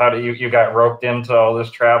yourself. How do you got roped into all this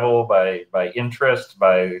travel by interest,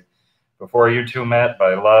 before you two met,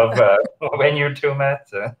 by love when you two met?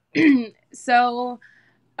 So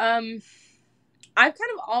I've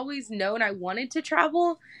kind of always known I wanted to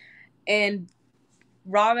travel, and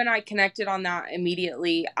Rob and I connected on that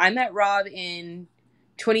immediately. I met Rob in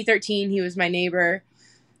 2013. He was my neighbor,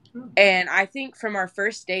 and I think from our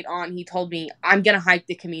first date on, he told me, I'm gonna hike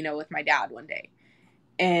the Camino with my dad one day.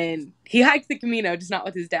 And he hiked the Camino, just not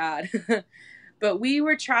with his dad. But we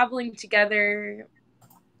were traveling together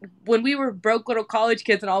when we were broke little college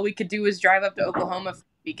kids, and all we could do was drive up to Oklahoma for the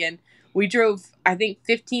weekend. We drove, I think,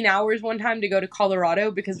 15 hours one time to go to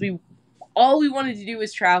Colorado because all we wanted to do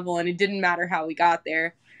was travel, and it didn't matter how we got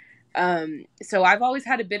there. So I've always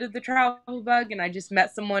had a bit of the travel bug, and I just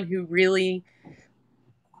met someone who really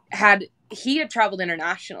had traveled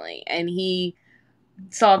internationally, and he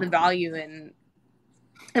saw the value in.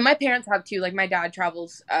 And my parents have too. Like, my dad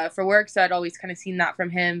travels for work, so I'd always kind of seen that from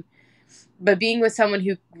him. But being with someone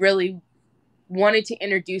who really wanted to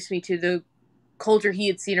introduce me to the culture he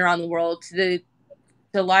had seen around the world, to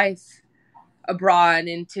life abroad,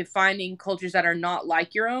 and to finding cultures that are not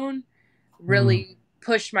like your own, really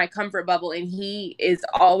pushed my comfort bubble. And he is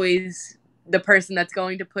always the person that's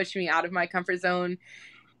going to push me out of my comfort zone.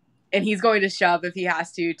 And he's going to shove if he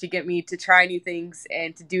has to get me to try new things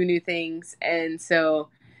and to do new things. And so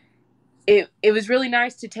it was really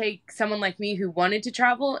nice to take someone like me who wanted to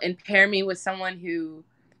travel and pair me with someone who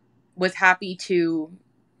was happy to,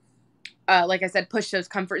 like I said, push those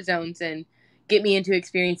comfort zones and get me into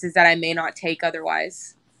experiences that I may not take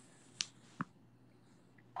otherwise.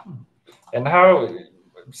 And how,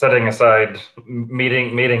 setting aside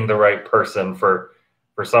meeting the right person for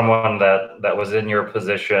someone that was in your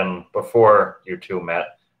position before you two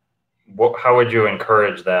met, how would you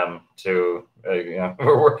encourage them to You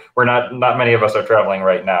know, we're not many of us are traveling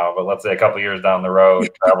right now, but let's say a couple of years down the road,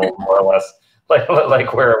 travel more or less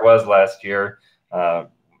like where it was last year.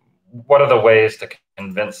 What are the ways to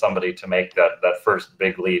convince somebody to make that first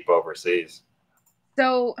big leap overseas?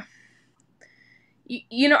 So,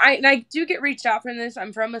 you know, I do get reached out from this.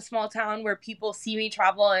 I'm from a small town where people see me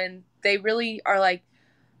travel and they really are like,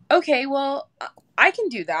 okay, well, I can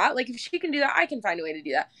do that. Like, if she can do that, I can find a way to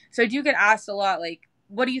do that. So I do get asked a lot, like,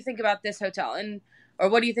 what do you think about this hotel? Or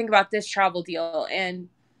what do you think about this travel deal? And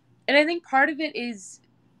I think part of it is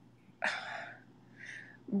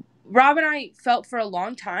Rob and I felt for a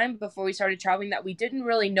long time before we started traveling that we didn't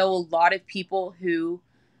really know a lot of people who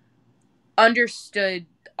understood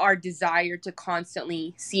our desire to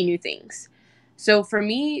constantly see new things. So for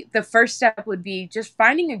me, the first step would be just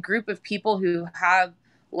finding a group of people who have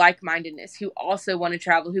like-mindedness, who also want to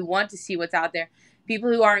travel, who want to see what's out there, people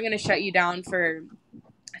who aren't going to shut you down for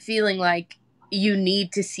feeling like you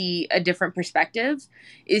need to see a different perspective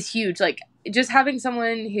is huge. Like, just having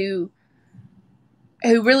someone who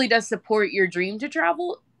really does support your dream to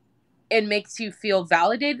travel and makes you feel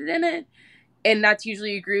validated in it. And that's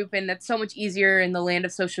usually a group, and that's so much easier in the land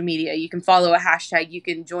of social media. You can follow a hashtag, you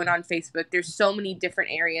can join on Facebook. There's so many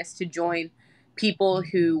different areas to join people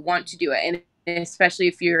who want to do it. And especially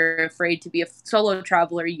if you're afraid to be a solo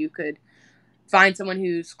traveler, you could find someone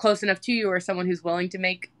who's close enough to you or someone who's willing to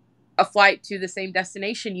make a flight to the same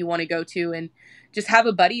destination you want to go to, and just have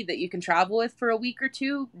a buddy that you can travel with for a week or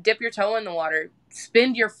two. Dip your toe in the water.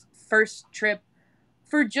 Spend your first trip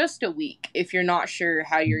for just a week if you're not sure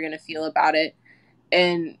how you're going to feel about it,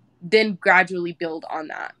 and then gradually build on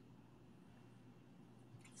that.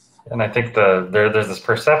 And I think there's this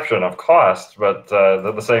perception of cost, but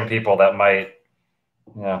the same people that might,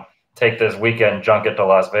 you know, take this weekend junket to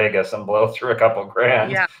Las Vegas and blow through a couple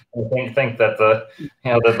grand, Yeah. I think that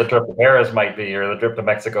the trip to Paris might be, or the trip to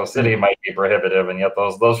Mexico City might be prohibitive, and yet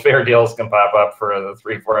those fare deals can pop up for a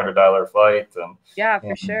 $300-400 flight. And yeah,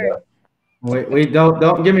 for sure. We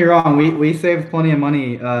don't get me wrong. We saved plenty of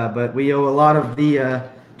money, but we owe a lot of the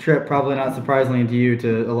trip, probably not surprisingly to you,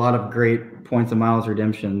 to a lot of great points and miles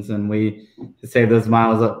redemptions, and we saved those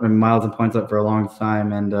miles and points up for a long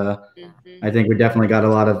time. And I think we definitely got a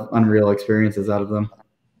lot of unreal experiences out of them,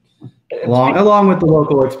 along with the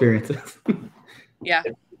local experiences. Yeah.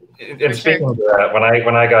 And speaking of that,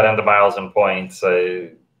 when I got into miles and points,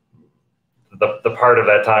 the part of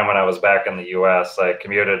that time when I was back in the U.S., I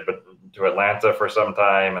commuted to Atlanta for some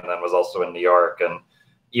time, and then was also in New York. And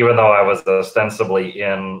even though I was ostensibly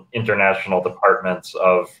in international departments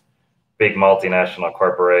of big multinational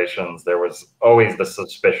corporations, there was always the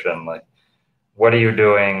suspicion, like, what are you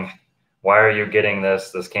doing? Why are you getting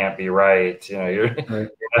this? This can't be right. You know,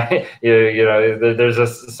 right. you know, there's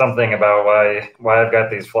just something about why I've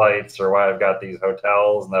got these flights or why I've got these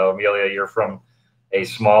hotels. No, Amelia, you're from a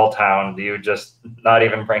small town. Do you just not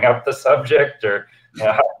even bring up the subject, or you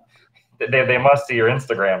know, they must see your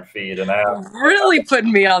Instagram feed and ask? Really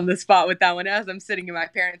putting me on the spot with that one, as I'm sitting in my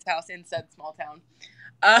parents' house in said small town.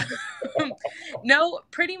 No,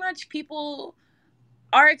 pretty much people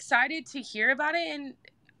are excited to hear about it, and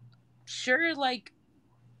sure, like,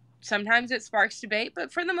 sometimes it sparks debate,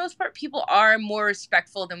 but for the most part, people are more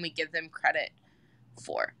respectful than we give them credit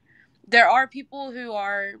for. There are people who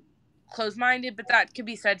are closed-minded, but that could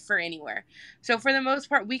be said for anywhere. So for the most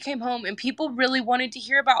part, we came home and people really wanted to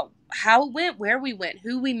hear about how it went, where we went,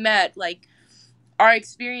 who we met, like, our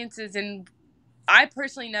experiences. And I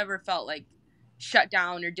personally never felt like shut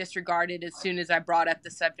down or disregarded as soon as I brought up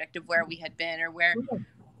the subject of where we had been or where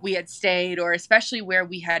we had stayed, or especially where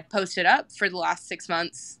we had posted up for the last 6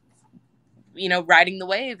 months, you know, riding the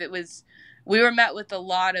wave. We were met with a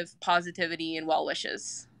lot of positivity and well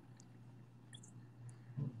wishes.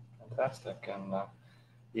 Fantastic. And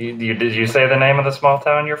did you say the name of the small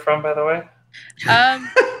town you're from, by the way?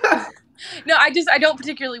 No, I don't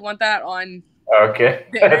particularly want that on. Okay.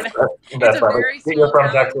 That's it's a very small You're from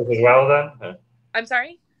town. Texas as well, then? I'm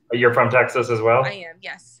sorry? You're from Texas as well? I am,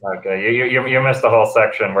 yes. Okay. You missed the whole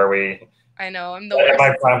section where we. I know, I'm the worst.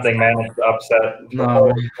 My prompting managed to upset the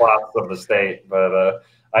whole plots of the state, but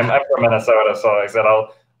I'm from Minnesota, so I said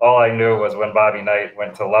all I knew was when Bobby Knight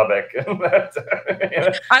went to Lubbock.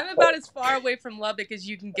 I'm about as far away from Lubbock as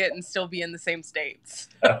you can get and still be in the same states.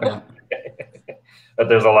 Okay. But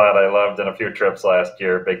there's a lot I loved in a few trips last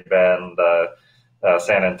year. Big Bend,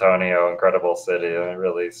 San Antonio, incredible city.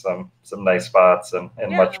 Really some nice spots and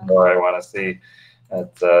much more I want to see.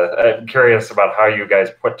 I'm curious about how you guys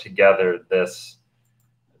put together this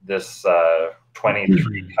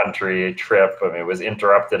 23 country trip. I mean, it was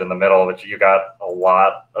interrupted in the middle, but you got a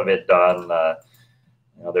lot of it done.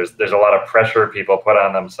 there's a lot of pressure people put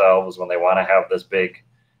on themselves when they want to have this big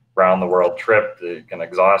round the world trip. You can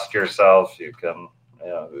exhaust yourself. You can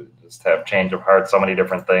just have change of heart, so many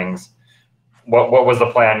different things. What was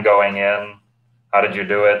the plan going in? How did you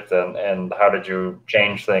do it, and how did you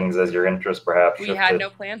change things as your interest perhaps We shifted? had no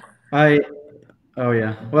plan. Oh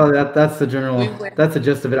yeah. Well, that's the general. That's the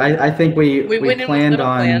gist of it. I think we planned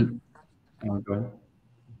on. Plan. Oh, go ahead.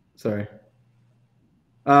 Sorry.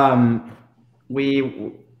 We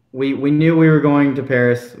knew we were going to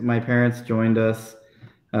Paris. My parents joined us.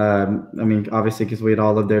 I mean, obviously, because we had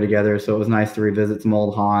all lived there together, so it was nice to revisit some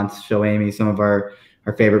old haunts, show Amy some of our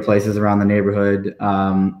favorite places around the neighborhood.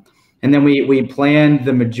 And then we planned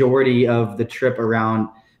the majority of the trip around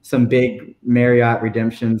some big Marriott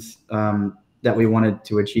redemptions that we wanted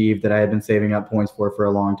to achieve, that I had been saving up points for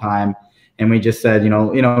a long time. And we just said,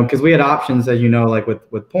 because we had options, as you know, like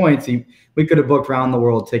with points, we could have booked round the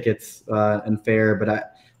world tickets and fare,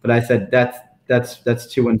 but I said that's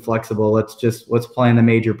too inflexible. Let's plan the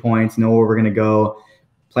major points, know where we're gonna go,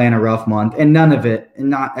 plan a rough month, and none of it, and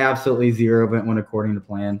not absolutely zero of it went according to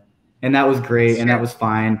plan, and that was great, and that was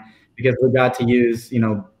fine because we got to use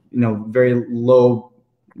very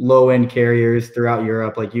low end carriers throughout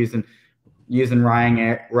Europe, like using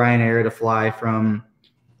Ryanair to fly from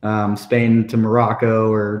Spain to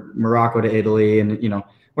Morocco or Morocco to Italy, and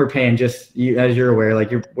we're paying just, as you're aware,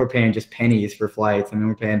 like we're paying just pennies for flights. I mean,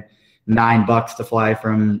 we're paying $9 to fly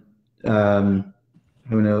from who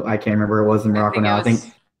knows, I can't remember where it was in Morocco now. I think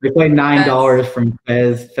we paid $9 from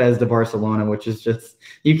Fez to Barcelona, which is just,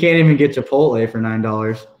 you can't even get Chipotle for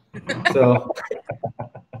 $9. So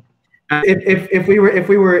if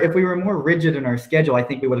we were more rigid in our schedule, I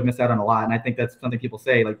think we would have missed out on a lot. And I think that's something people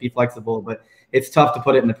say, like, be flexible, but it's tough to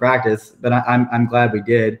put it into practice. But I'm glad we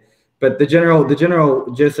did. But the general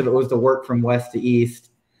gist of it was to work from west to east,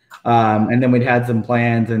 and then we'd had some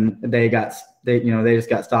plans, and they just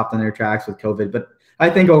got stopped in their tracks with COVID. But I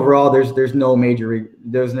think overall, there's no major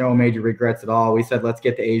regrets at all. We said, let's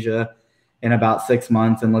get to Asia in about 6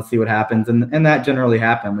 months and let's see what happens, and that generally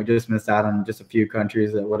happened. We just missed out on just a few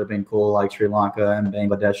countries that would have been cool, like Sri Lanka and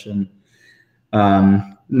Bangladesh, and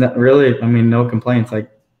really, I mean, no complaints. Like,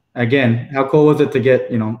 again, how cool was it to get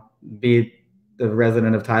be the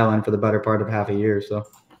resident of Thailand for the better part of half a year? So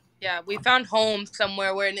yeah, we found home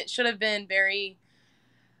somewhere where it should have been very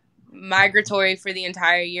migratory for the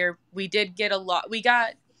entire year. We did get a lot. We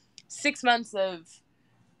got 6 months of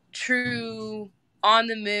true on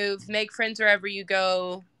the move, make friends wherever you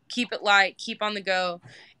go, keep it light, keep on the go,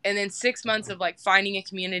 and then 6 months of like finding a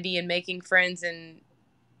community and making friends and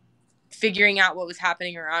figuring out what was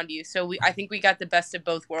happening around you. So I think we got the best of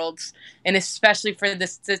both worlds, and especially for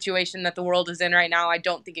this situation that the world is in right now, I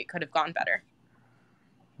don't think it could have gone better.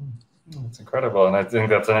 It's incredible, and I think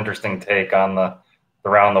that's an interesting take on the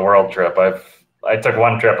round the world trip. I took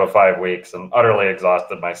one trip of 5 weeks and utterly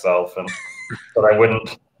exhausted myself, and but I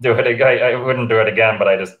wouldn't do it again. I wouldn't do it again, but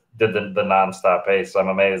I just did the nonstop pace. So I'm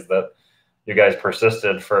amazed that you guys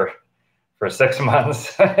persisted for 6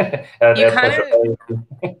 months.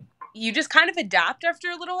 You just kind of adapt after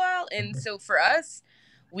a little while, and so for us,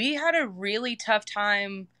 we had a really tough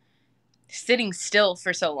time sitting still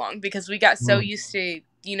for so long because we got so used to,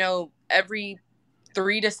 every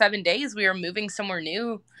 3 to 7 days we were moving somewhere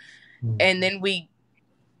new, and then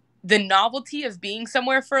the novelty of being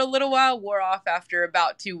somewhere for a little while wore off after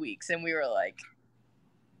about 2 weeks, and we were like,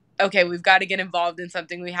 okay, we've got to get involved in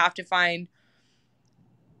something. We have to find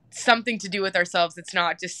something to do with ourselves. It's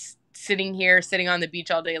not just sitting on the beach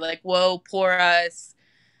all day like, whoa, poor us.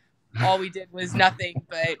 All we did was nothing,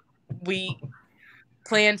 but we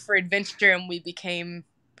planned for adventure, and we became,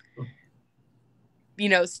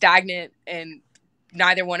 stagnant, and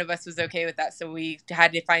neither one of us was okay with that. So we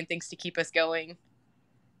had to find things to keep us going.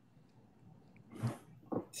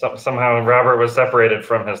 Somehow Robert was separated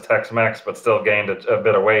from his Tex-Mex, but still gained a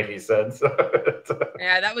bit of weight, he said. So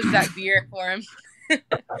yeah, that was that beer for him.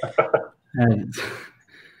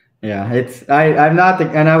 Yeah, I'm not the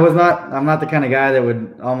kind of guy that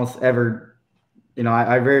would almost ever,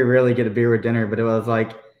 I very rarely get a beer with dinner, but it was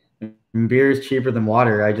like, beer is cheaper than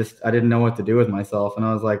water. I didn't know what to do with myself, and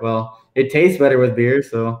I was like, well, it tastes better with beer.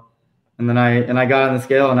 So, and then I got on the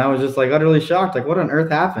scale, and I was just like utterly shocked. Like, what on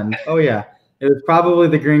earth happened? Oh yeah, it was probably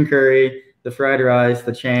the green curry, the fried rice,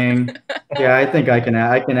 the chang. Yeah, I think I can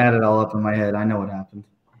add it all up in my head. I know what happened.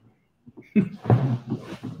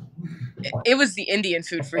 It was the Indian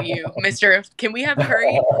food for you, mister. Can we have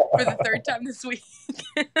curry for the 3rd time this week?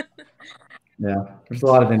 Yeah, there's a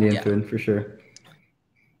lot of Indian food for sure.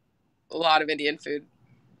 A lot of Indian food,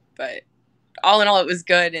 but all in all, it was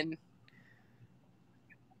good. And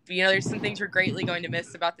you know, there's some things we're greatly going to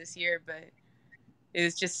miss about this year, but it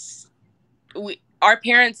was just, our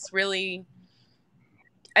parents really,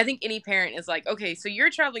 I think any parent is like, okay, so you're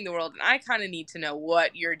traveling the world and I kind of need to know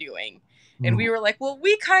what you're doing. And we were like, well,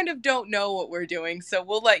 we kind of don't know what we're doing, so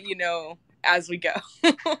we'll let you know as we go.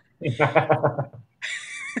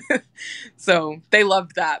 So they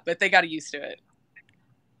loved that, but they got used to it.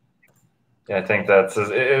 Yeah, I think that's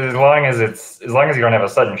as long as you don't have a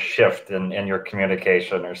sudden shift in your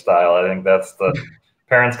communication or style. I think that's the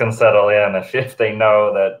parents can settle in if they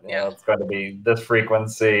know that you know it's going to be this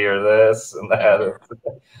frequency or this and that.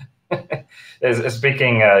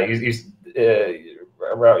 Speaking,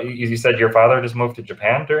 you said your father just moved to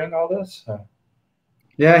Japan during all this?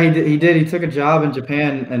 Yeah, he did. He took a job in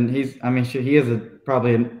Japan, and he has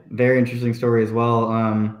probably a very interesting story as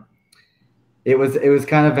well. It was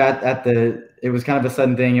kind of it was kind of a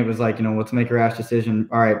sudden thing. It was like, you know, let's make a rash decision.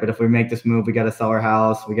 All right, but if we make this move, we got to sell our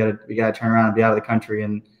house. We got to turn around and be out of the country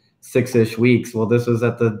in 6-ish weeks. Well, this was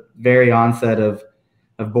at the very onset of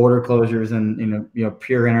border closures and you know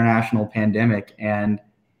pure international pandemic, and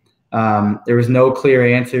there was no clear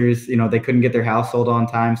answers. You know, they couldn't get their house sold on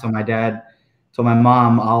time, so my dad told my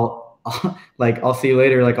mom, I'll see you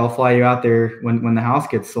later. Like, I'll fly you out there when the house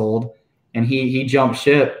gets sold. And he jumped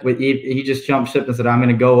ship. He just jumped ship and said, I'm going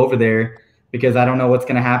to go over there because I don't know what's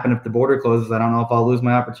going to happen if the border closes. I don't know if I'll lose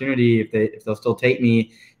my opportunity, if they'll still take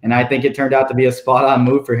me. And I think it turned out to be a spot on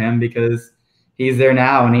move for him because he's there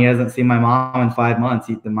now and he hasn't seen my mom in 5 months.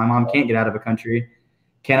 My mom can't get out of a country,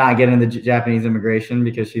 cannot get into Japanese immigration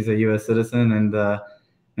because she's a U.S. citizen. And,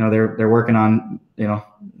 you know, they're working on, you know,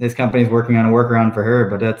 his company's working on a workaround for her,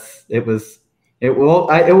 but it will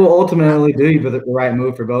ultimately be the right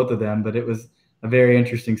move for both of them, but it was a very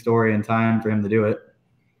interesting story and time for him to do it.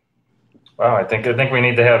 Wow, I think we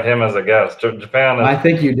need to have him as a guest. Japan. I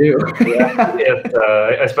think you do.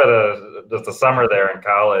 I spent just a summer there in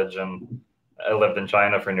college, and I lived in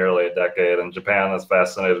China for nearly a decade. And Japan has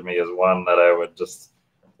fascinated me as one that I would just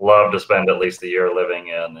love to spend at least a year living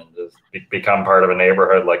in and just become part of a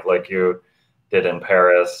neighborhood like you did in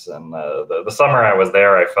Paris. And the summer I was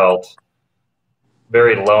there, I felt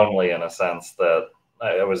very lonely in a sense that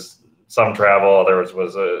I was some travel, others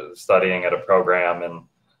was studying at a program and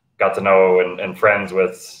got to know and friends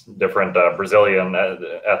with different Brazilian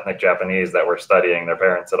ethnic Japanese that were studying. Their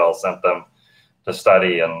parents had all sent them to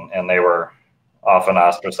study, and they were often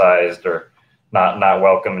ostracized or not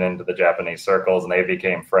welcomed into the Japanese circles, and they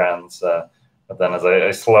became friends. But then as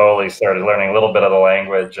I slowly started learning a little bit of the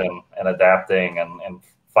language and adapting and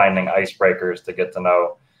finding icebreakers to get to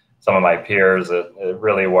know some of my peers, it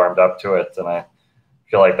really warmed up to it. And I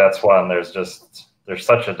feel like that's one, there's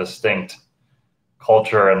such a distinct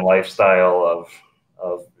culture and lifestyle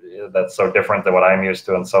of that's so different than what I'm used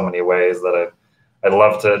to in so many ways that I'd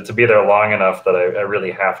love to be there long enough that I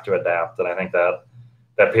really have to adapt. And I think that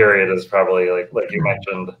period is probably like you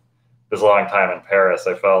mentioned, this long time in Paris.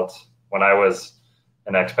 I felt when I was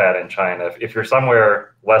an expat in China, if you're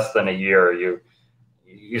somewhere less than a year, you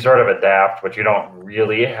sort of adapt, but you don't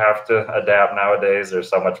really have to adapt nowadays. There's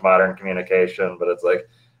so much modern communication, but it's like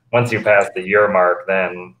once you pass the year mark,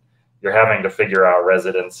 then you're having to figure out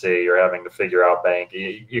residency, you're having to figure out bank.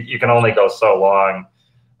 You can only go so long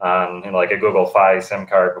on like a Google Fi SIM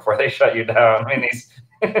card before they shut you down. I mean,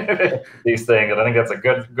 these things, and I think that's a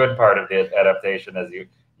good part of the adaptation is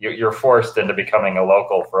you're forced into becoming a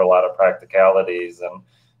local for a lot of practicalities, and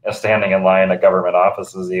standing in line at government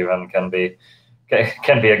offices even can be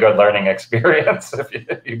a good learning experience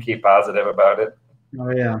if you keep positive about it. Oh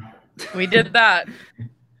yeah, we did that.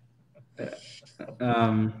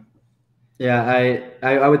 Yeah,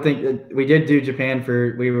 I would think that we did do Japan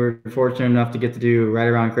we were fortunate enough to get to do right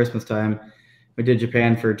around Christmas time. We did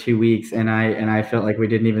Japan for 2 weeks, and I felt like we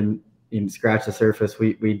didn't even scratch the surface.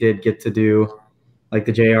 We did get to do like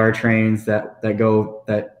the JR trains that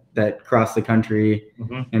cross the country,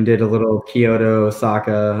 mm-hmm. and did a little Kyoto,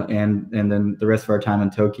 Osaka, and then the rest of our time in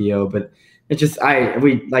Tokyo. But it just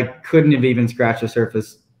we couldn't have even scratched the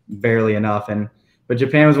surface barely enough. But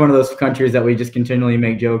Japan was one of those countries that we just continually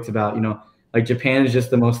make jokes about. You know, like Japan is just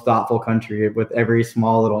the most thoughtful country with every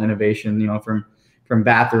small little innovation. You know, from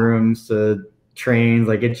bathrooms to trains.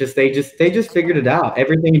 Like they just figured it out.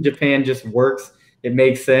 Everything in Japan just works. It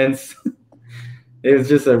makes sense. It's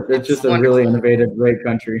just a really innovative, great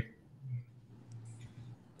country.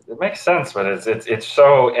 It makes sense, but it's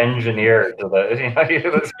so engineered to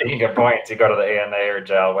the speaking of points, you go to the ANA or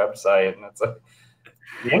JAL website, and it's like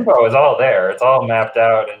the info is all there. It's all mapped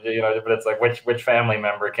out, and but it's like which family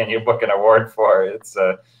member can you book an award for? It's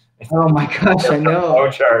oh my gosh, I know.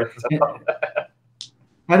 Flow charts.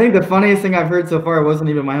 I think the funniest thing I've heard so far wasn't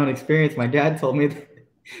even my own experience. My dad told me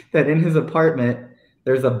that in his apartment,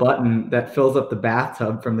 there's a button that fills up the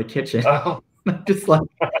bathtub from the kitchen. Oh. I'm just like,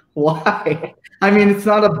 why? I mean, it's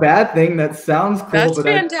not a bad thing. That sounds cool. That's but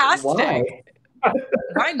fantastic. Why?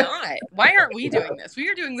 Why not? Why aren't we doing this? We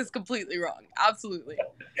are doing this completely wrong. Absolutely.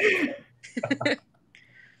 I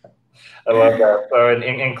love that. So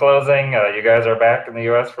in closing, you guys are back in the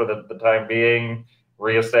U.S. for the time being,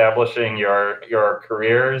 reestablishing your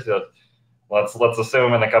careers. Let's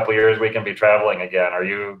assume in a couple of years we can be traveling again. Are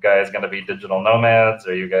you guys going to be digital nomads?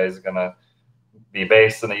 Are you guys going to be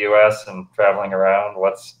based in the U.S. and traveling around?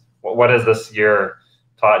 What has this year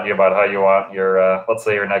taught you about how you want your let's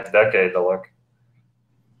say your next decade to look?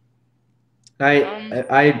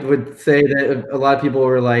 I would say that a lot of people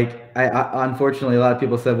were like, unfortunately, a lot of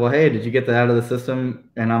people said, well, hey, did you get that out of the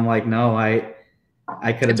system? And I'm like, no, I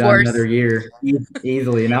could have done another year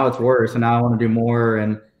easily. Now it's worse. And now I want to do more.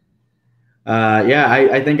 And yeah,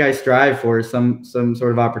 I think I strive for some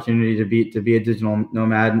sort of opportunity to be a digital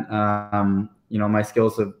nomad. You know, my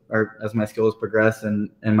skills as my skills progress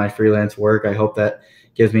and my freelance work, I hope that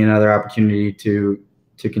gives me another opportunity to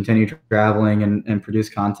continue traveling and produce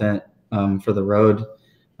content for the road.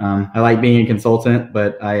 I like being a consultant,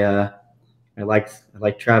 but I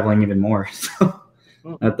like traveling even more. So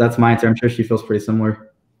that's my answer. I'm sure she feels pretty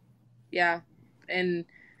similar. Yeah, and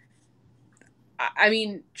I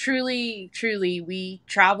mean, truly, we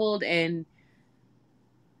traveled and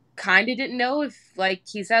kind of didn't know if, like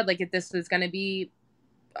he said, like if this was going to be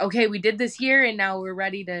okay. We did this year, and now we're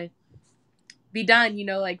ready to be done. You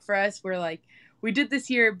know, like for us, we're like, we did this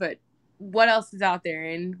year, but what else is out there?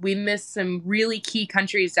 And we missed some really key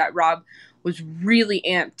countries that Rob was really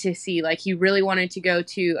amped to see. Like he really wanted to go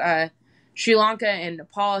to Sri Lanka and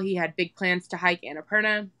Nepal. He had big plans to hike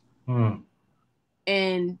Annapurna.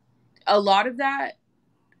 And a lot of that,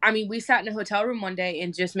 I mean, we sat in a hotel room one day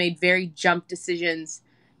and just made very jump decisions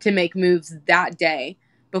to make moves that day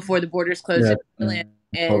before the borders closed. Yeah.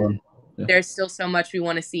 And there's still so much we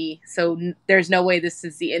want to see. So there's no way this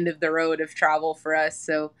is the end of the road of travel for us.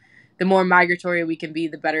 So the more migratory we can be,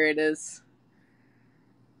 the better it is.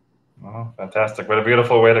 Oh, fantastic. What a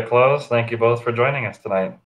beautiful way to close. Thank you both for joining us tonight.